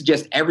 I do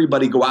suggest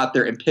everybody go out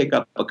there and pick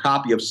up a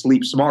copy of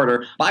Sleep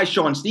Smarter by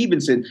Sean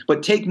Stevenson,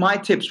 but take my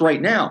tips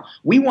right now.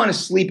 We want to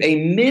sleep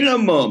a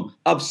minimum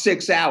of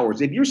 6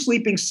 hours. If you're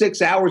sleeping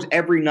 6 hours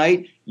every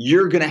night,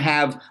 you're going to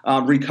have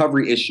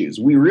recovery issues.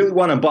 We really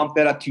want to bump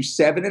that up to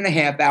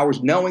 7.5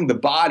 hours, knowing the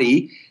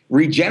body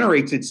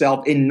regenerates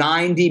itself in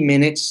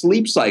 90-minute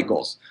sleep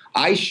cycles.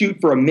 I shoot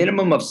for a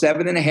minimum of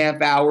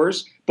 7.5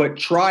 hours, but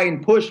try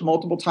and push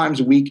multiple times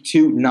a week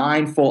to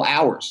 9 full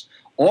hours.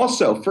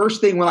 Also,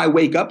 first thing when I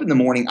wake up in the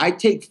morning, I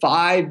take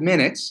 5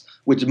 minutes,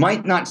 which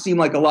might not seem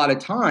like a lot of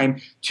time,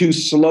 to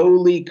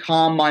slowly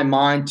calm my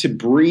mind, to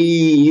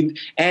breathe,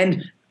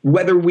 and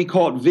whether we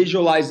call it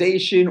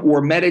visualization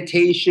or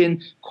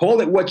meditation,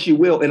 call it what you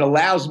will, it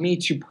allows me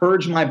to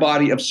purge my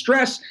body of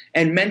stress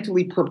and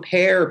mentally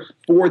prepare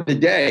for the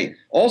day.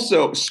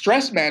 Also,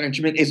 stress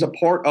management is a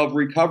part of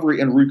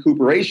recovery and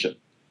recuperation.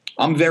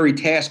 I'm very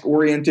task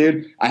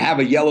oriented. I have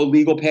a yellow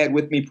legal pad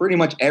with me pretty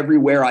much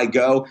everywhere I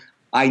go.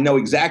 I know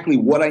exactly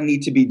what I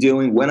need to be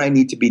doing, when I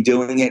need to be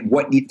doing it,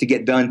 what needs to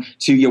get done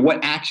what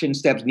action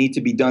steps need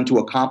to be done to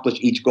accomplish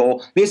each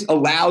goal. This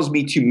allows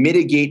me to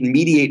mitigate and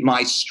mediate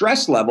my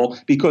stress level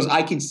because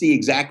I can see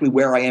exactly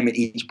where I am in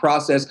each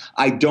process.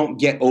 I don't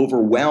get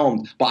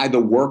overwhelmed by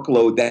the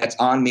workload that's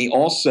on me.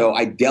 Also,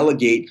 I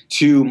delegate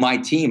to my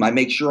team. I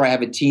make sure I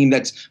have a team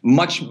that's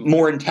much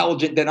more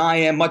intelligent than I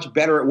am, much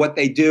better at what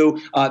they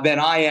do than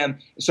I am.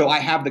 So I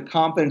have the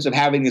confidence of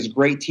having this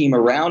great team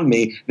around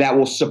me that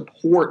will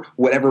support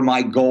whatever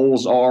my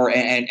goals are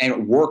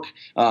and work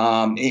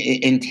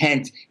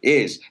intent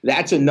is.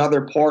 That's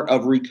another part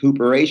of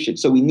recuperation.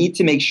 So we need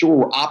to make sure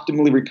we're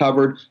optimally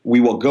recovered.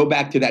 We will go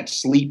back to that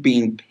sleep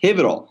being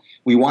pivotal.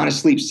 We want to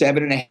sleep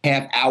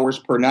 7.5 hours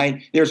per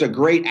night. There's a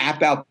great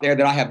app out there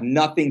that I have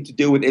nothing to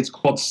do with. It's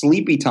called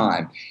Sleepy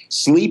Time.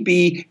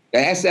 Sleepy,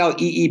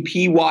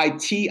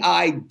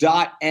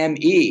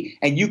 SLEEPYTI.me.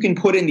 And you can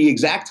put in the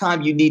exact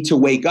time you need to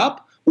wake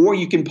up, or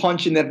you can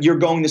punch in that you're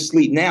going to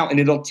sleep now, and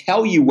it'll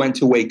tell you when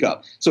to wake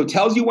up. So it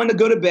tells you when to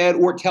go to bed,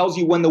 or it tells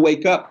you when to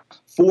wake up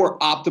for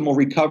optimal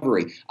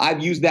recovery.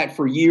 I've used that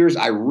for years.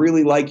 I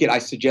really like it. I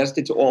suggest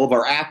it to all of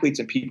our athletes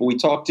and people we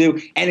talk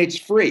to, and it's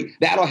free.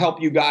 That'll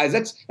help you guys.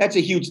 That's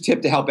a huge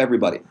tip to help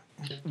everybody.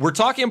 We're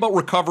talking about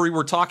recovery.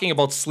 We're talking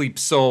about sleep.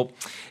 So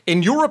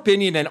in your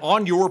opinion and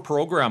on your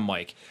program,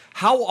 Mike,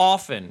 how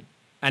often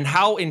and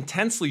how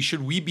intensely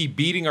should we be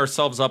beating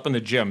ourselves up in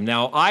the gym?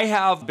 Now, I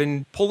have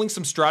been pulling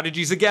some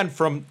strategies, again,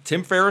 from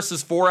Tim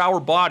Ferriss's 4-Hour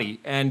Body,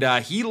 and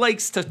he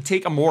likes to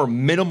take a more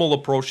minimal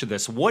approach to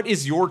this. What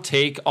is your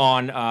take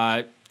on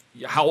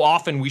how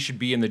often we should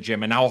be in the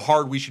gym and how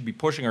hard we should be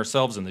pushing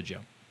ourselves in the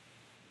gym?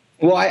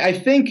 Well, I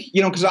think,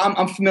 because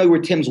I'm familiar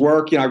with Tim's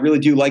work. I really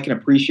do like and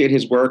appreciate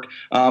his work.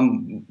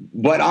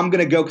 But I'm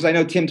going to go, because I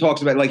know Tim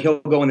talks about, he'll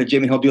go in the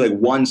gym and he'll do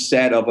one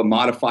set of a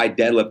modified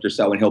deadlift or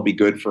so, and he'll be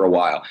good for a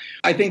while.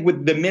 I think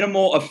with the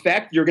minimal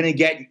effect, you're going to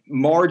get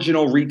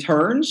marginal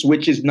returns,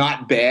 which is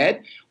not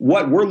bad.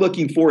 What we're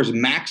looking for is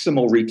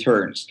maximal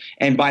returns.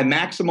 And by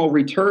maximal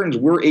returns,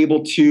 we're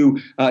able to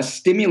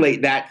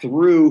stimulate that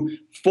through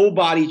full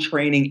body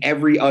training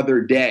every other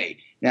day.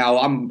 Now,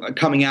 I'm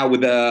coming out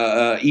with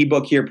a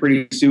ebook here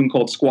pretty soon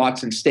called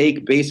Squats and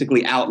Steak.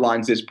 Basically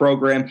outlines this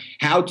program,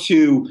 how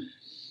to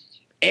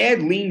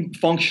add lean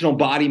functional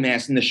body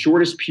mass in the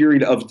shortest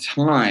period of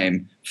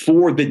time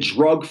for the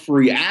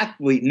drug-free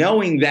athlete,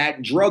 knowing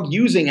that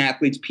drug-using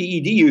athletes,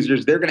 PED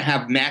users, they're going to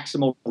have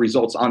maximal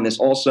results on this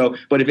also.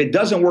 But if it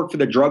doesn't work for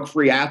the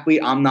drug-free athlete,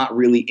 I'm not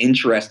really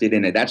interested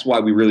in it. That's why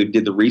we really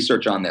did the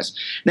research on this.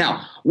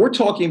 Now, we're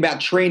talking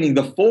about training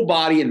the full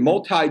body and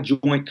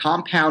multi-joint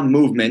compound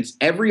movements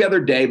every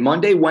other day,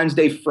 Monday,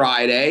 Wednesday,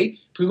 Friday,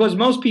 because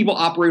most people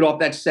operate off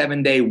that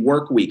 7-day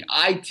work week.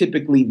 I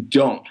typically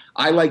don't.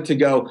 I like to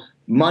go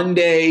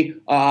Monday,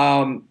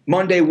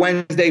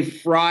 Wednesday,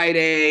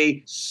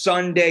 Friday,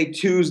 Sunday,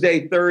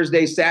 Tuesday,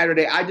 Thursday,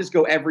 Saturday. I just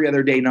go every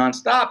other day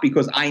nonstop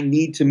because I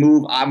need to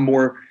move. I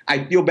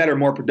feel better,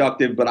 more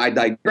productive, but I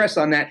digress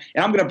on that.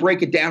 And I'm going to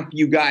break it down for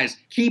you guys.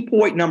 Key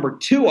point number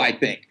 2, I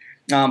think,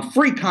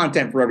 free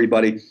content for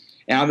everybody.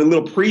 And a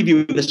little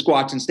preview of the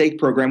Squats and Steak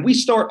program. We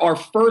start our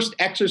first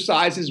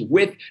exercises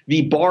with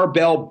the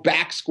barbell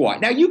back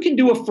squat. Now, you can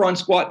do a front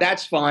squat.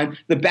 That's fine.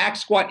 The back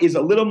squat is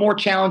a little more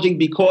challenging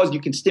because you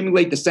can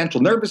stimulate the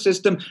central nervous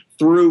system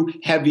through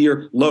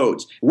heavier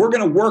loads. We're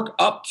going to work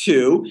up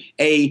to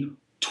a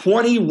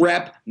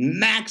 20-rep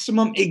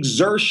maximum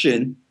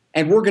exertion,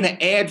 and we're going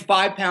to add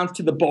 5 pounds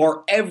to the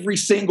bar every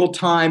single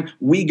time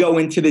we go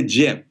into the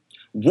gym.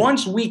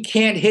 Once we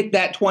can't hit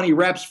that 20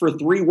 reps for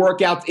 3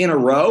 workouts in a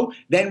row,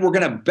 then we're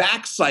going to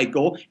back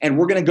cycle and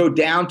we're going to go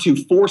down to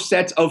 4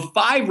 sets of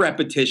 5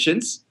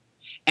 repetitions.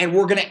 And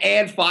we're going to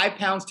add 5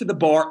 pounds to the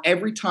bar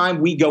every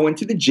time we go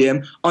into the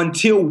gym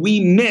until we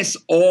miss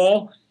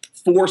all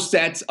 4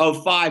 sets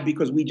of 5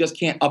 because we just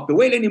can't up the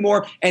weight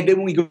anymore. And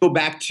then we go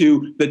back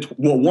to the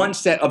 1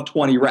 set of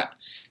 20 reps.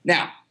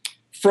 Now,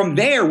 from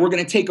there, we're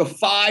going to take a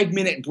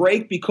 5-minute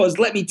break because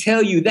let me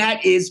tell you,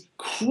 that is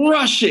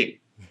crushing.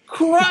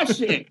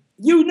 And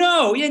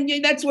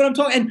that's what I'm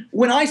talking. And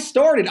when I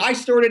started,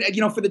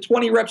 for the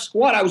 20-rep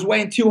squat, I was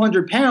weighing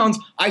 200 pounds.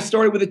 I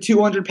started with a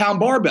 200-pound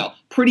barbell.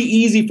 Pretty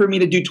easy for me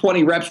to do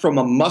 20 reps from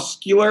a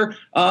muscular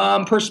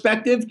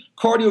perspective.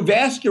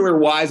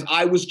 Cardiovascular-wise,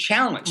 I was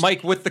challenged.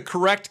 Mike, with the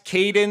correct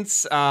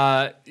cadence,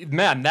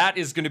 that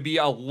is going to be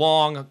a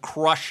long,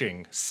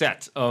 crushing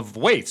set of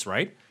weights,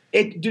 right?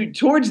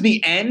 Towards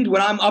the end,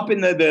 when I'm up in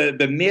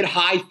the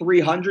mid-high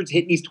 300s,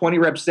 hitting these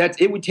 20-rep sets,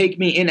 it would take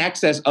me in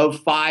excess of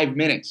 5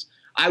 minutes.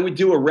 I would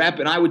do a rep,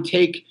 and I would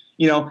take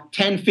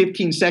 10,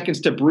 15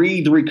 seconds to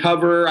breathe,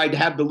 recover. I'd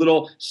have the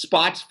little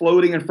spots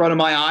floating in front of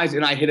my eyes,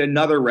 and I hit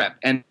another rep,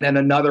 and then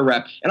another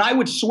rep. And I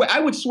would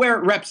swear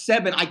at rep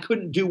 7, I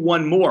couldn't do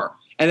one more.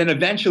 And then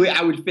eventually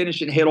I would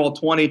finish and hit all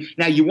 20.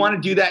 Now, you want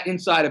to do that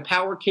inside a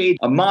power cage,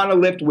 a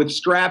monolift with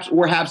straps,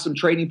 or have some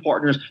training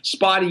partners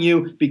spotting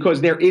you,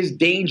 because there is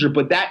danger.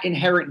 But that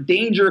inherent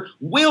danger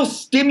will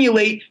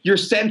stimulate your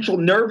central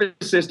nervous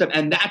system.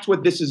 And that's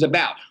what this is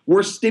about.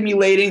 We're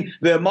stimulating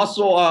the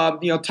muscle,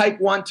 type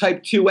 1,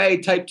 type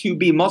 2A, type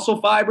 2B muscle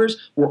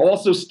fibers. We're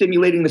also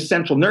stimulating the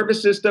central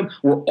nervous system.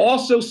 We're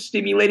also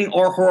stimulating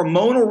our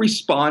hormonal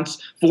response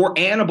for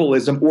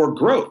anabolism or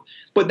growth.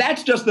 But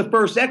that's just the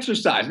first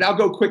exercise. Now I'll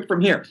go quick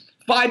from here.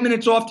 5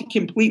 minutes off to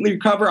completely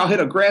recover. I'll hit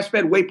a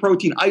grass-fed whey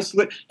protein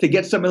isolate to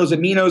get some of those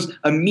aminos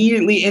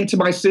immediately into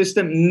my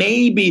system.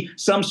 Maybe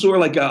some sort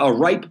of like a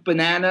ripe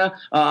banana,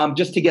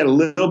 just to get a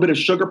little bit of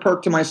sugar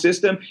perk to my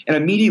system. And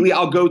immediately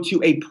I'll go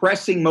to a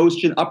pressing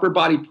motion, upper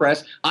body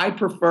press. I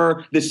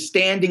prefer the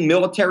standing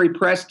military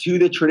press to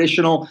the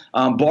traditional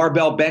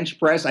barbell bench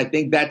press. I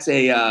think that's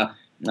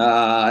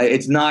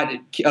it's not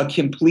a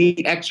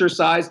complete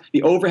exercise.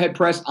 The overhead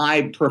press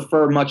I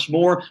prefer much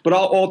more, but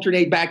I'll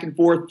alternate back and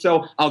forth.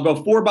 So I'll go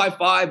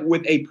 4x5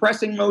 with a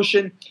pressing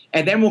motion,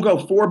 and then we'll go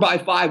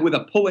 4x5 with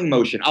a pulling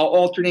motion. I'll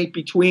alternate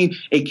between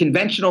a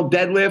conventional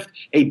deadlift,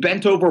 a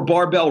bent over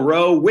barbell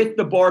row with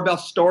the barbell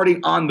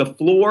starting on the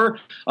floor,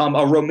 a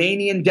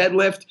Romanian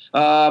deadlift,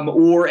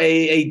 or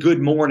a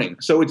good morning.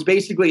 So it's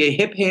basically a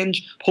hip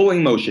hinge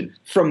pulling motion.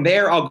 From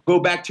there, I'll go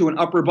back to an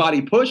upper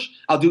body push.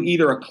 I'll do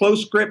either a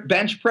close grip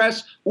bench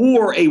press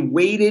or a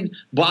weighted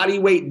body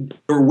weight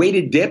or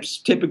weighted dips,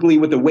 typically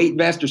with a weight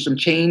vest or some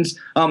chains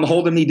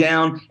holding me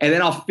down. And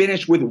then I'll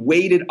finish with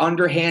weighted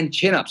underhand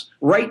chin-ups.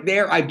 Right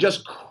there, I've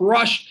just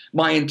crushed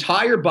my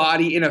entire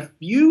body in a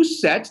few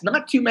sets,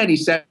 not too many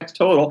sets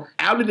total,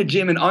 out of the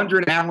gym in under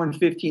an hour and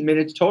 15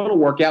 minutes total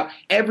workout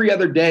every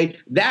other day.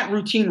 That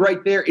routine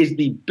right there is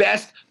the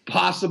best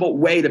possible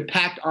way to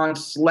pack on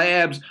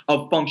slabs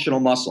of functional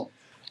muscle.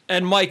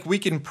 And Mike, we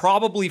can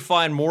probably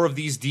find more of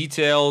these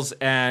details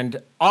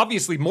and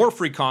obviously more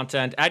free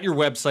content at your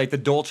website,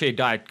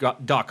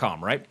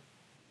 thedolcediet.com, right?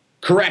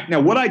 Correct. Now,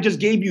 what I just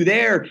gave you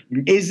there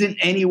isn't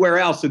anywhere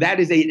else. So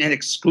that is an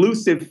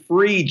exclusive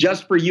free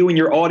just for you and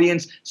your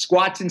audience.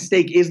 Squats and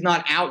Steak is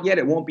not out yet.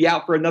 It won't be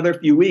out for another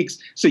few weeks.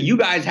 So you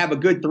guys have a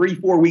good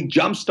 3-4 week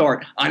jump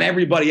start on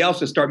everybody else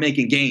to start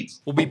making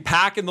gains. We'll be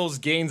packing those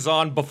gains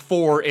on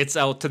before it's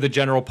out to the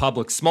general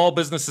public. Small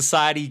Business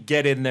Society,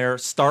 get in there.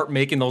 Start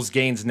making those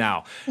gains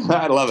now.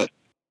 I love it.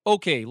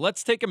 Okay,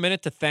 let's take a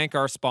minute to thank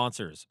our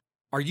sponsors.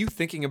 Are you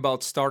thinking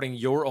about starting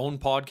your own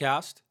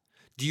podcast?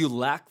 Do you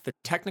lack the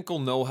technical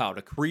know-how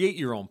to create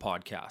your own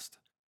podcast?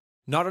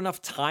 Not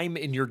enough time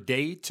in your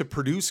day to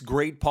produce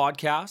great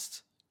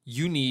podcasts?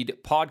 You need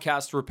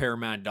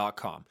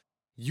podcastrepairman.com.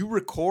 You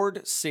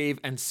record, save,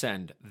 and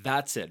send.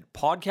 That's it.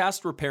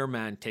 Podcast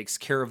Repairman takes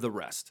care of the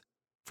rest.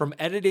 From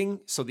editing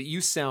so that you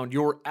sound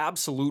your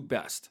absolute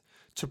best,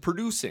 to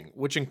producing,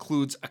 which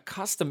includes a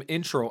custom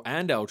intro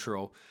and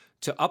outro,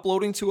 to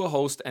uploading to a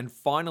host, and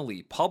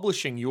finally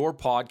publishing your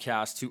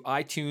podcast to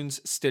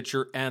iTunes,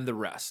 Stitcher, and the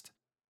rest.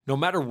 No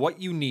matter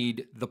what you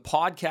need, the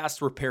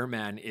Podcast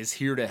Repairman is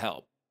here to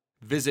help.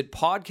 Visit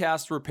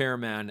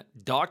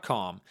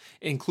podcastrepairman.com,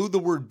 include the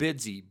word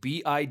BIDSY,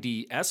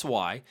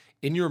 BIDSY,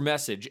 in your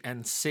message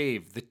and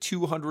save the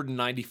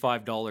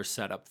 $295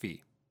 setup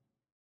fee.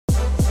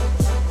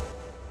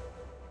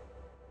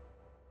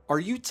 Are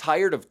you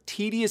tired of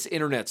tedious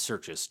internet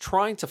searches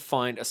trying to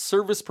find a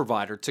service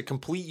provider to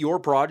complete your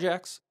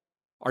projects?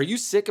 Are you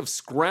sick of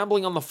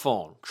scrambling on the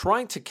phone,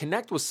 trying to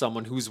connect with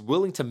someone who's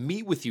willing to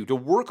meet with you to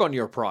work on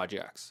your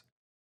projects?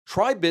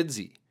 Try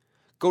Bidsy.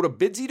 Go to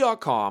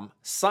bidsy.com,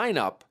 sign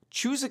up,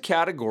 choose a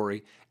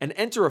category, and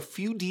enter a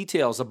few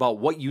details about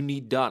what you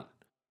need done.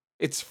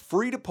 It's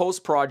free to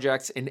post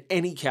projects in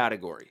any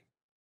category.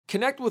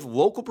 Connect with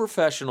local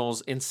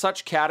professionals in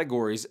such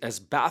categories as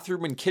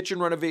bathroom and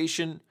kitchen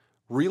renovation,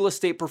 real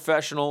estate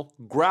professional,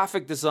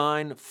 graphic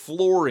design,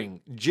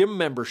 flooring, gym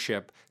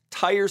membership,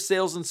 tire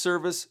sales and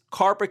service,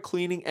 carpet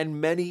cleaning, and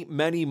many,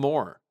 many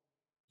more.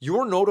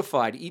 You're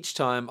notified each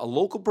time a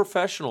local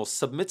professional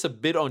submits a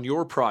bid on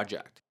your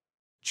project.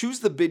 Choose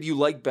the bid you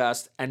like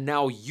best, and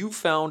now you've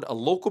found a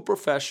local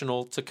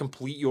professional to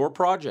complete your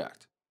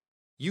project.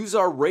 Use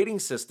our rating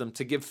system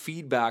to give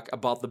feedback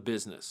about the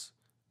business.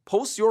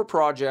 Post your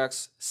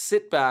projects,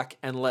 sit back,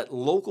 and let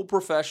local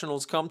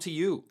professionals come to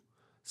you.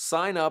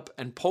 Sign up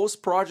and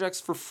post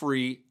projects for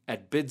free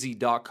at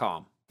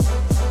bidsy.com.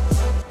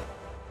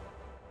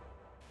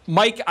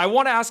 Mike, I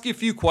want to ask you a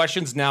few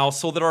questions now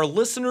so that our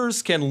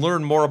listeners can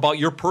learn more about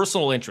your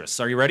personal interests.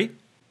 Are you ready?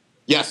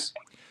 Yes.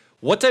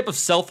 What type of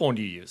cell phone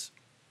do you use?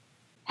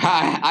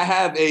 I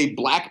have a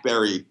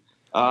BlackBerry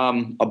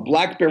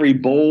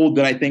Bold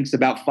that I think is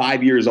about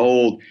 5 years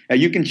old.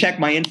 You can check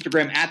my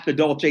Instagram at The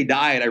Dolce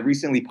Diet. I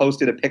recently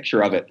posted a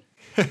picture of it.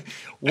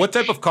 What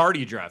type of car do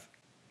you drive?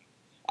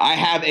 I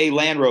have a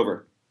Land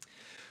Rover.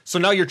 So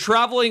now you're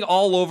traveling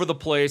all over the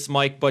place,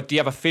 Mike, but do you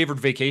have a favorite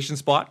vacation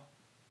spot?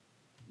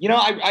 You know,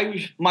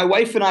 my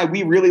wife and I,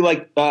 we really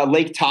like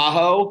Lake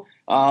Tahoe,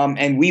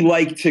 and we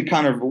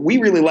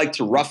really like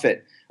to rough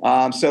it.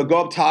 So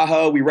go up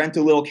Tahoe. We rent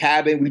a little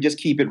cabin. We just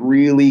keep it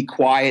really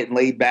quiet and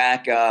laid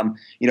back.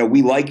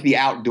 We like the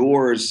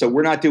outdoors, so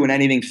we're not doing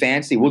anything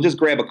fancy. We'll just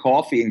grab a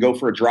coffee and go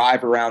for a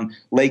drive around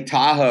Lake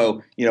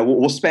Tahoe.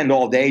 We'll spend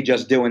all day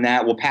just doing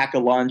that. We'll pack a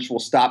lunch. We'll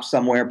stop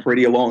somewhere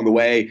pretty along the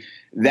way.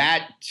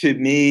 That, to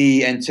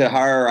me and to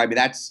her, I mean,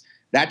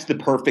 that's the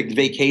perfect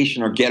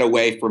vacation or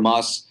getaway from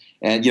us.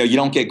 And, you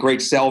don't get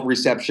great cell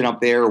reception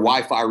up there or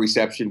Wi-Fi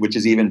reception, which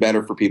is even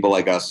better for people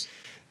like us.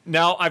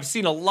 Now, I've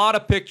seen a lot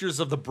of pictures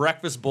of the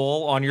breakfast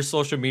bowl on your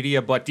social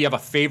media, but do you have a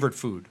favorite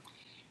food?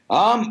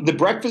 The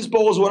breakfast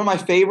bowl is one of my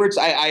favorites.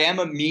 I am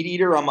a meat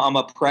eater. I'm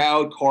a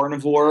proud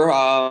carnivore.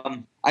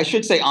 I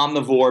should say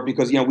omnivore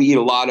because, we eat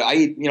a lot of,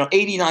 80,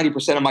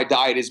 90% of my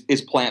diet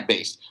is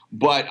plant-based,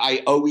 but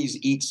I always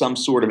eat some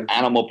sort of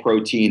animal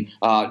protein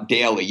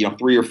daily,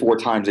 3 or 4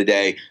 times a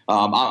day.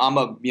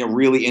 I'm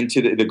really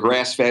into the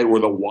grass-fed or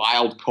the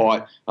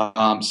wild-caught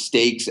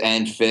steaks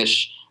and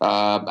fish.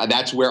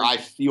 That's where I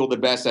feel the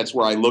best. That's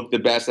where I look the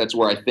best. That's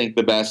where I think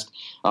the best.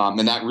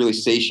 And that really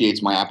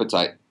satiates my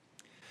appetite.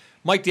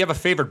 Mike, do you have a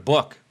favorite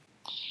book?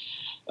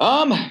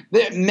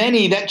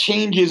 Many. That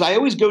changes. I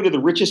always go to The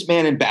Richest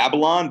Man in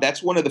Babylon.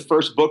 That's one of the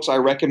first books I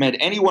recommend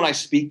anyone I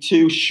speak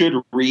to should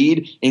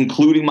read,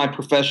 including my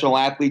professional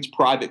athletes,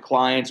 private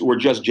clients, or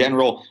just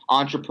general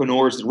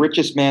entrepreneurs. The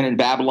Richest Man in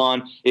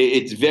Babylon.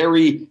 It's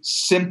very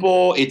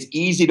simple. It's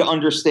easy to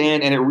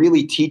understand, and it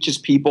really teaches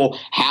people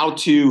how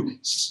to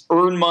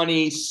earn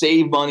money,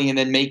 save money, and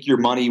then make your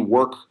money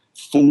work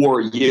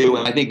for you.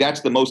 And I think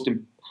that's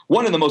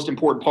one of the most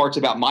important parts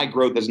about my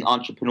growth as an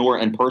entrepreneur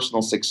and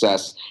personal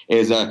success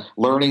is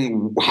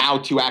learning how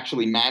to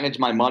actually manage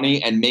my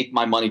money and make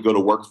my money go to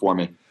work for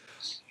me.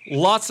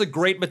 Lots of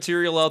great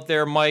material out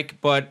there,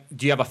 Mike, but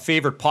do you have a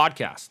favorite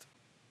podcast?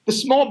 The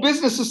Small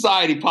Business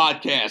Society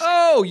podcast.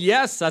 Oh,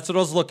 yes. That's what I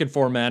was looking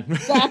for, man.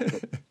 Exactly.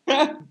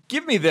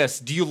 Give me this.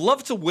 Do you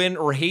love to win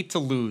or hate to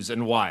lose,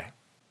 and why?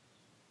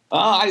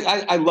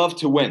 I love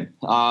to win.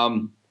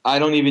 I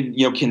don't even,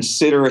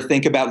 consider or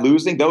think about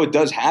losing, though it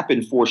does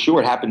happen for sure.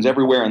 It happens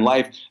everywhere in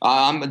life.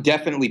 I'm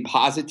definitely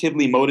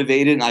positively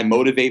motivated, and I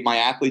motivate my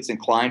athletes and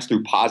clients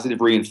through positive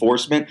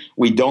reinforcement.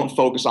 We don't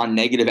focus on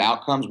negative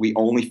outcomes. We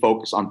only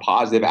focus on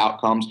positive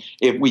outcomes.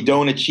 If we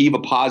don't achieve a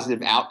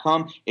positive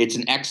outcome, it's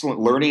an excellent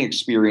learning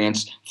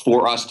experience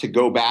for us to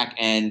go back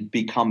and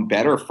become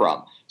better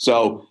from.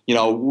 So,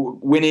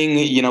 winning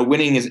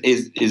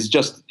is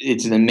just,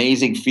 it's an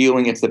amazing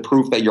feeling. It's the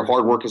proof that your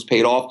hard work has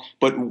paid off.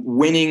 But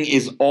winning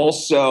is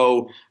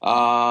also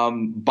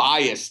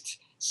biased.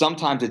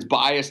 Sometimes it's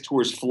biased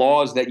towards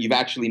flaws that you've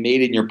actually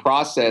made in your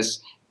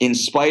process in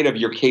spite of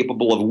you're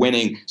capable of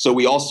winning. So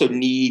we also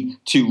need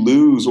to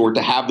lose or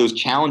to have those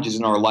challenges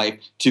in our life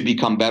to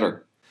become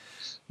better.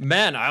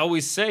 Man, I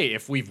always say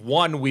if we've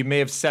won, we may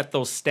have set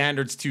those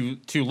standards too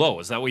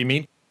low. Is that what you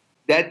mean?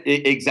 That's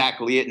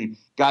exactly it. And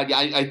God,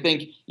 I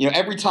think,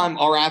 every time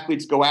our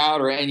athletes go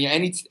out or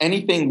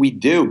anything we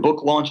do,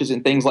 book launches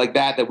and things like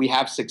that we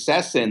have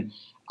success in,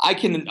 I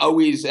can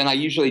always, and I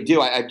usually do,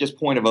 I just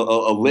point of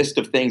a list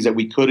of things that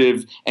we could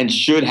have and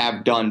should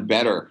have done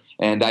better.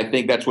 And I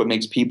think that's what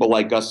makes people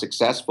like us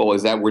successful,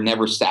 is that we're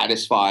never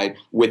satisfied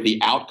with the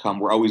outcome.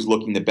 We're always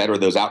looking to better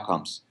those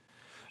outcomes.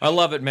 I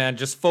love it, man.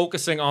 Just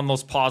focusing on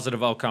those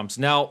positive outcomes.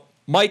 Now,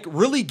 Mike,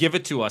 really give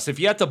it to us. If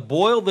you had to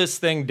boil this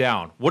thing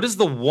down, what is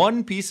the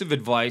one piece of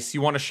advice you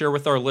want to share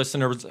with our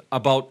listeners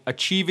about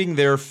achieving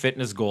their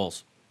fitness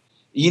goals?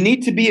 You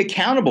need to be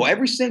accountable.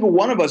 Every single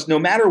one of us, no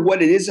matter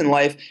what it is in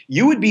life,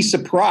 you would be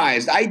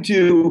surprised. I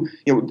do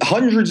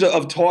hundreds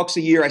of talks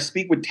a year. I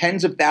speak with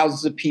tens of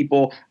thousands of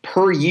people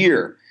per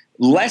year.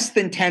 Less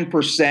than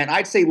 10%,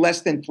 I'd say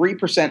less than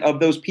 3% of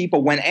those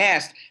people, when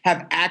asked,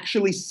 have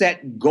actually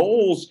set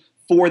goals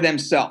for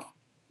themselves,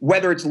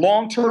 whether it's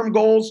long-term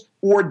goals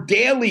or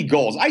daily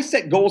goals. I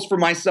set goals for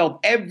myself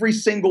every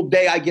single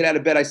day I get out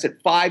of bed. I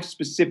set 5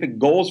 specific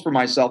goals for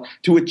myself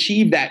to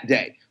achieve that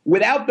day.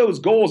 Without those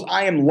goals,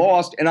 I am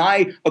lost, and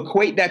I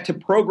equate that to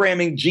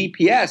programming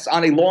GPS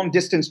on a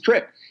long-distance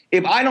trip.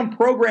 If I don't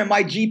program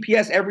my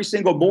GPS every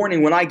single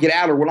morning when I get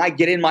out or when I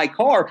get in my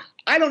car,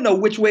 I don't know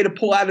which way to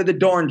pull out of the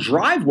darn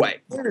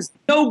driveway. There's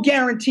no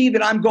guarantee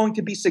that I'm going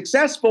to be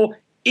successful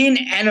in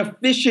an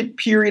efficient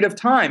period of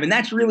time. And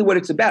that's really what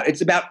it's about. It's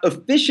about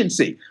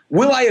efficiency.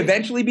 Will I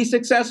eventually be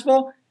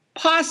successful?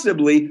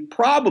 Possibly,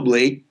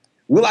 probably.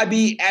 Will I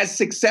be as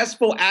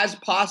successful as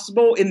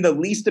possible in the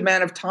least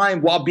amount of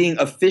time while being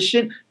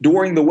efficient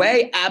during the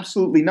way?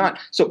 Absolutely not.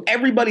 So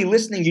everybody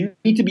listening, you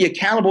need to be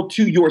accountable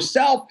to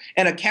yourself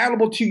and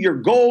accountable to your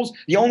goals.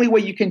 The only way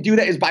you can do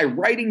that is by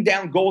writing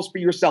down goals for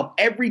yourself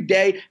every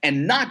day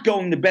and not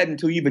going to bed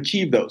until you've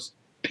achieved those,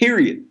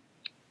 period.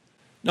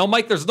 Now,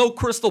 Mike, there's no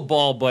crystal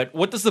ball, but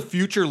what does the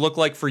future look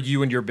like for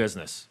you and your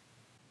business?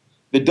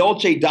 The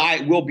Dolce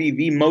Diet will be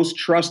the most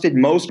trusted,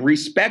 most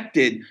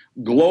respected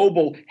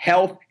global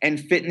health and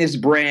fitness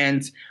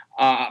brand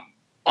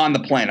on the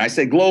planet. I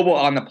say global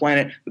on the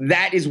planet.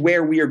 That is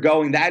where we are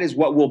going. That is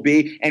what we'll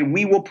be. And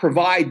we will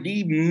provide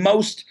the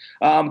most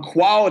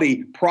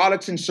quality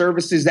products and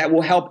services that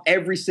will help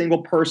every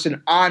single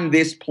person on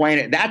this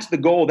planet. That's the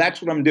goal.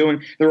 That's what I'm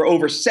doing. There are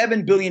over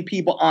 7 billion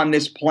people on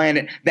this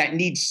planet that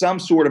need some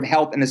sort of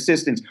help and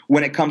assistance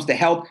when it comes to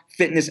health,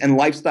 fitness, and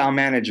lifestyle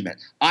management.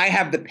 I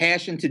have the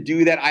passion to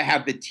do that. I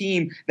have the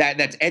team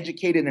that's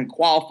educated and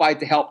qualified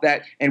to help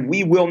that. And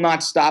we will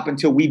not stop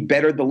until we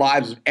better the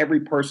lives of every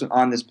person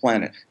on this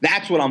planet.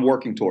 That's what I'm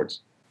working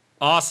towards.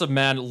 Awesome,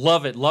 man.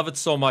 Love it. Love it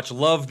so much.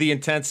 Love the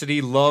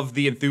intensity, love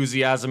the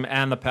enthusiasm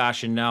and the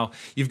passion. Now,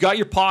 you've got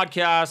your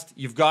podcast,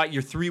 you've got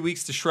your 3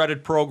 Weeks to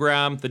Shredded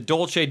program, the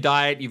Dolce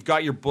Diet, you've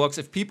got your books.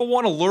 If people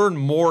want to learn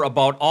more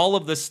about all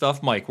of this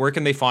stuff, Mike, where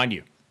can they find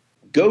you?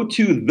 Go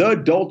to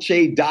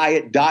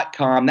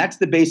thedolcediet.com. That's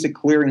the basic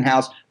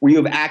clearinghouse where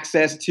you have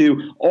access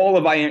to all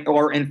of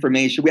our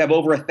information. We have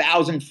over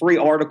 1,000 free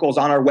articles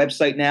on our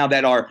website now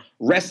that are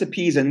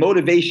recipes and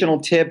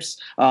motivational tips,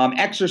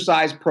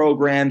 exercise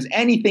programs,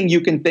 anything you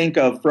can think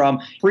of,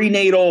 from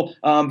prenatal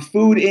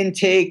food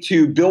intake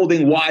to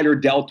building wider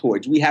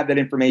deltoids. We have that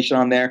information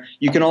on there.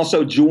 You can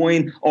also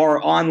join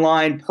our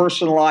online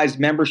personalized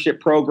membership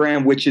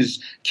program, which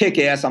is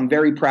kick-ass. I'm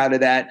very proud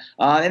of that.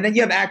 And then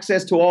you have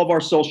access to all of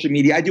our social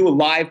media. I do a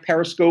live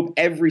Periscope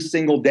every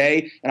single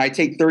day, and I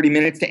take 30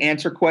 minutes to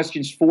answer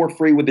questions for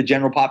free with the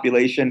general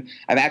population.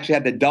 I've actually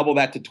had to double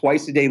that to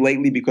twice a day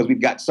lately because we've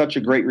got such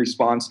a great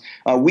response.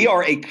 We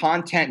are a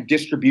content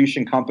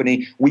distribution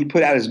company. We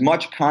put out as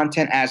much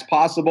content as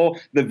possible.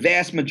 The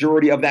vast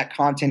majority of that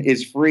content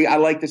is free. I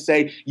like to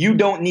say you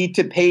don't need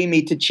to pay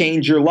me to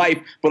change your life,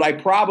 but I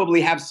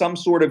probably have some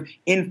sort of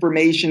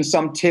information,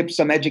 some tips,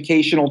 some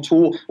educational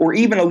tool, or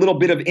even a little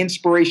bit of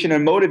inspiration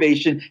and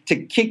motivation to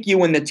kick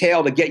you in the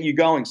tail to get you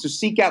going. So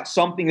seek out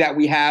something that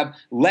we have.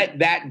 Let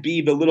that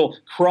be the little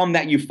crumb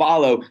that you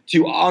follow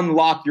to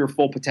unlock your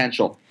full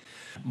potential.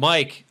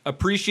 Mike,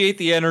 appreciate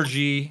the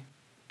energy.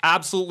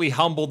 Absolutely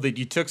humbled that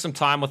you took some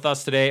time with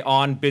us today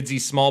on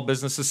Bidsy Small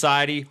Business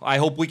Society. I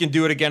hope we can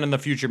do it again in the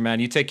future, man.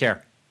 You take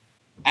care.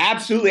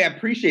 Absolutely. I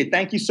appreciate it.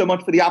 Thank you so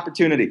much for the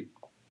opportunity.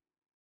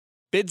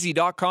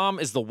 Bidsy.com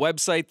is the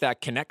website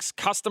that connects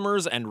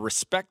customers and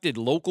respected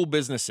local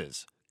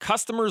businesses.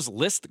 Customers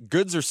list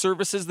goods or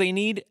services they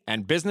need,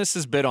 and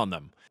businesses bid on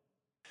them.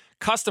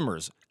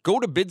 Customers, go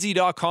to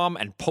Bidsy.com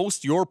and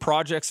post your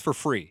projects for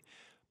free.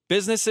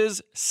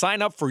 Businesses,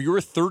 sign up for your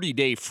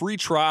 30-day free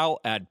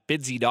trial at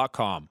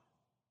Bidsy.com.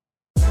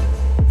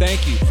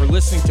 Thank you for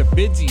listening to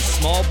Bidsy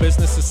Small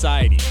Business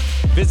Society.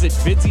 Visit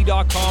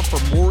Bidsy.com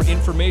for more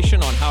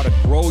information on how to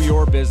grow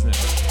your business.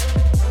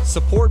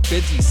 Support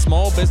Bidsy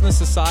Small Business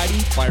Society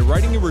by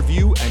writing a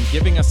review and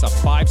giving us a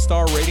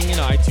 5-star rating in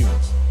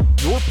iTunes.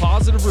 Your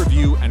positive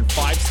review and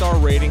 5-star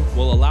rating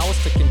will allow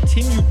us to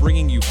continue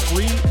bringing you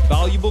free,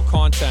 valuable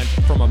content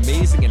from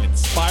amazing and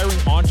inspiring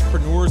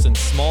entrepreneurs and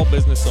small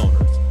business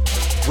owners.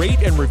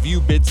 Rate and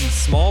review Bidsy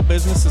Small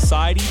Business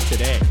Society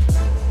today.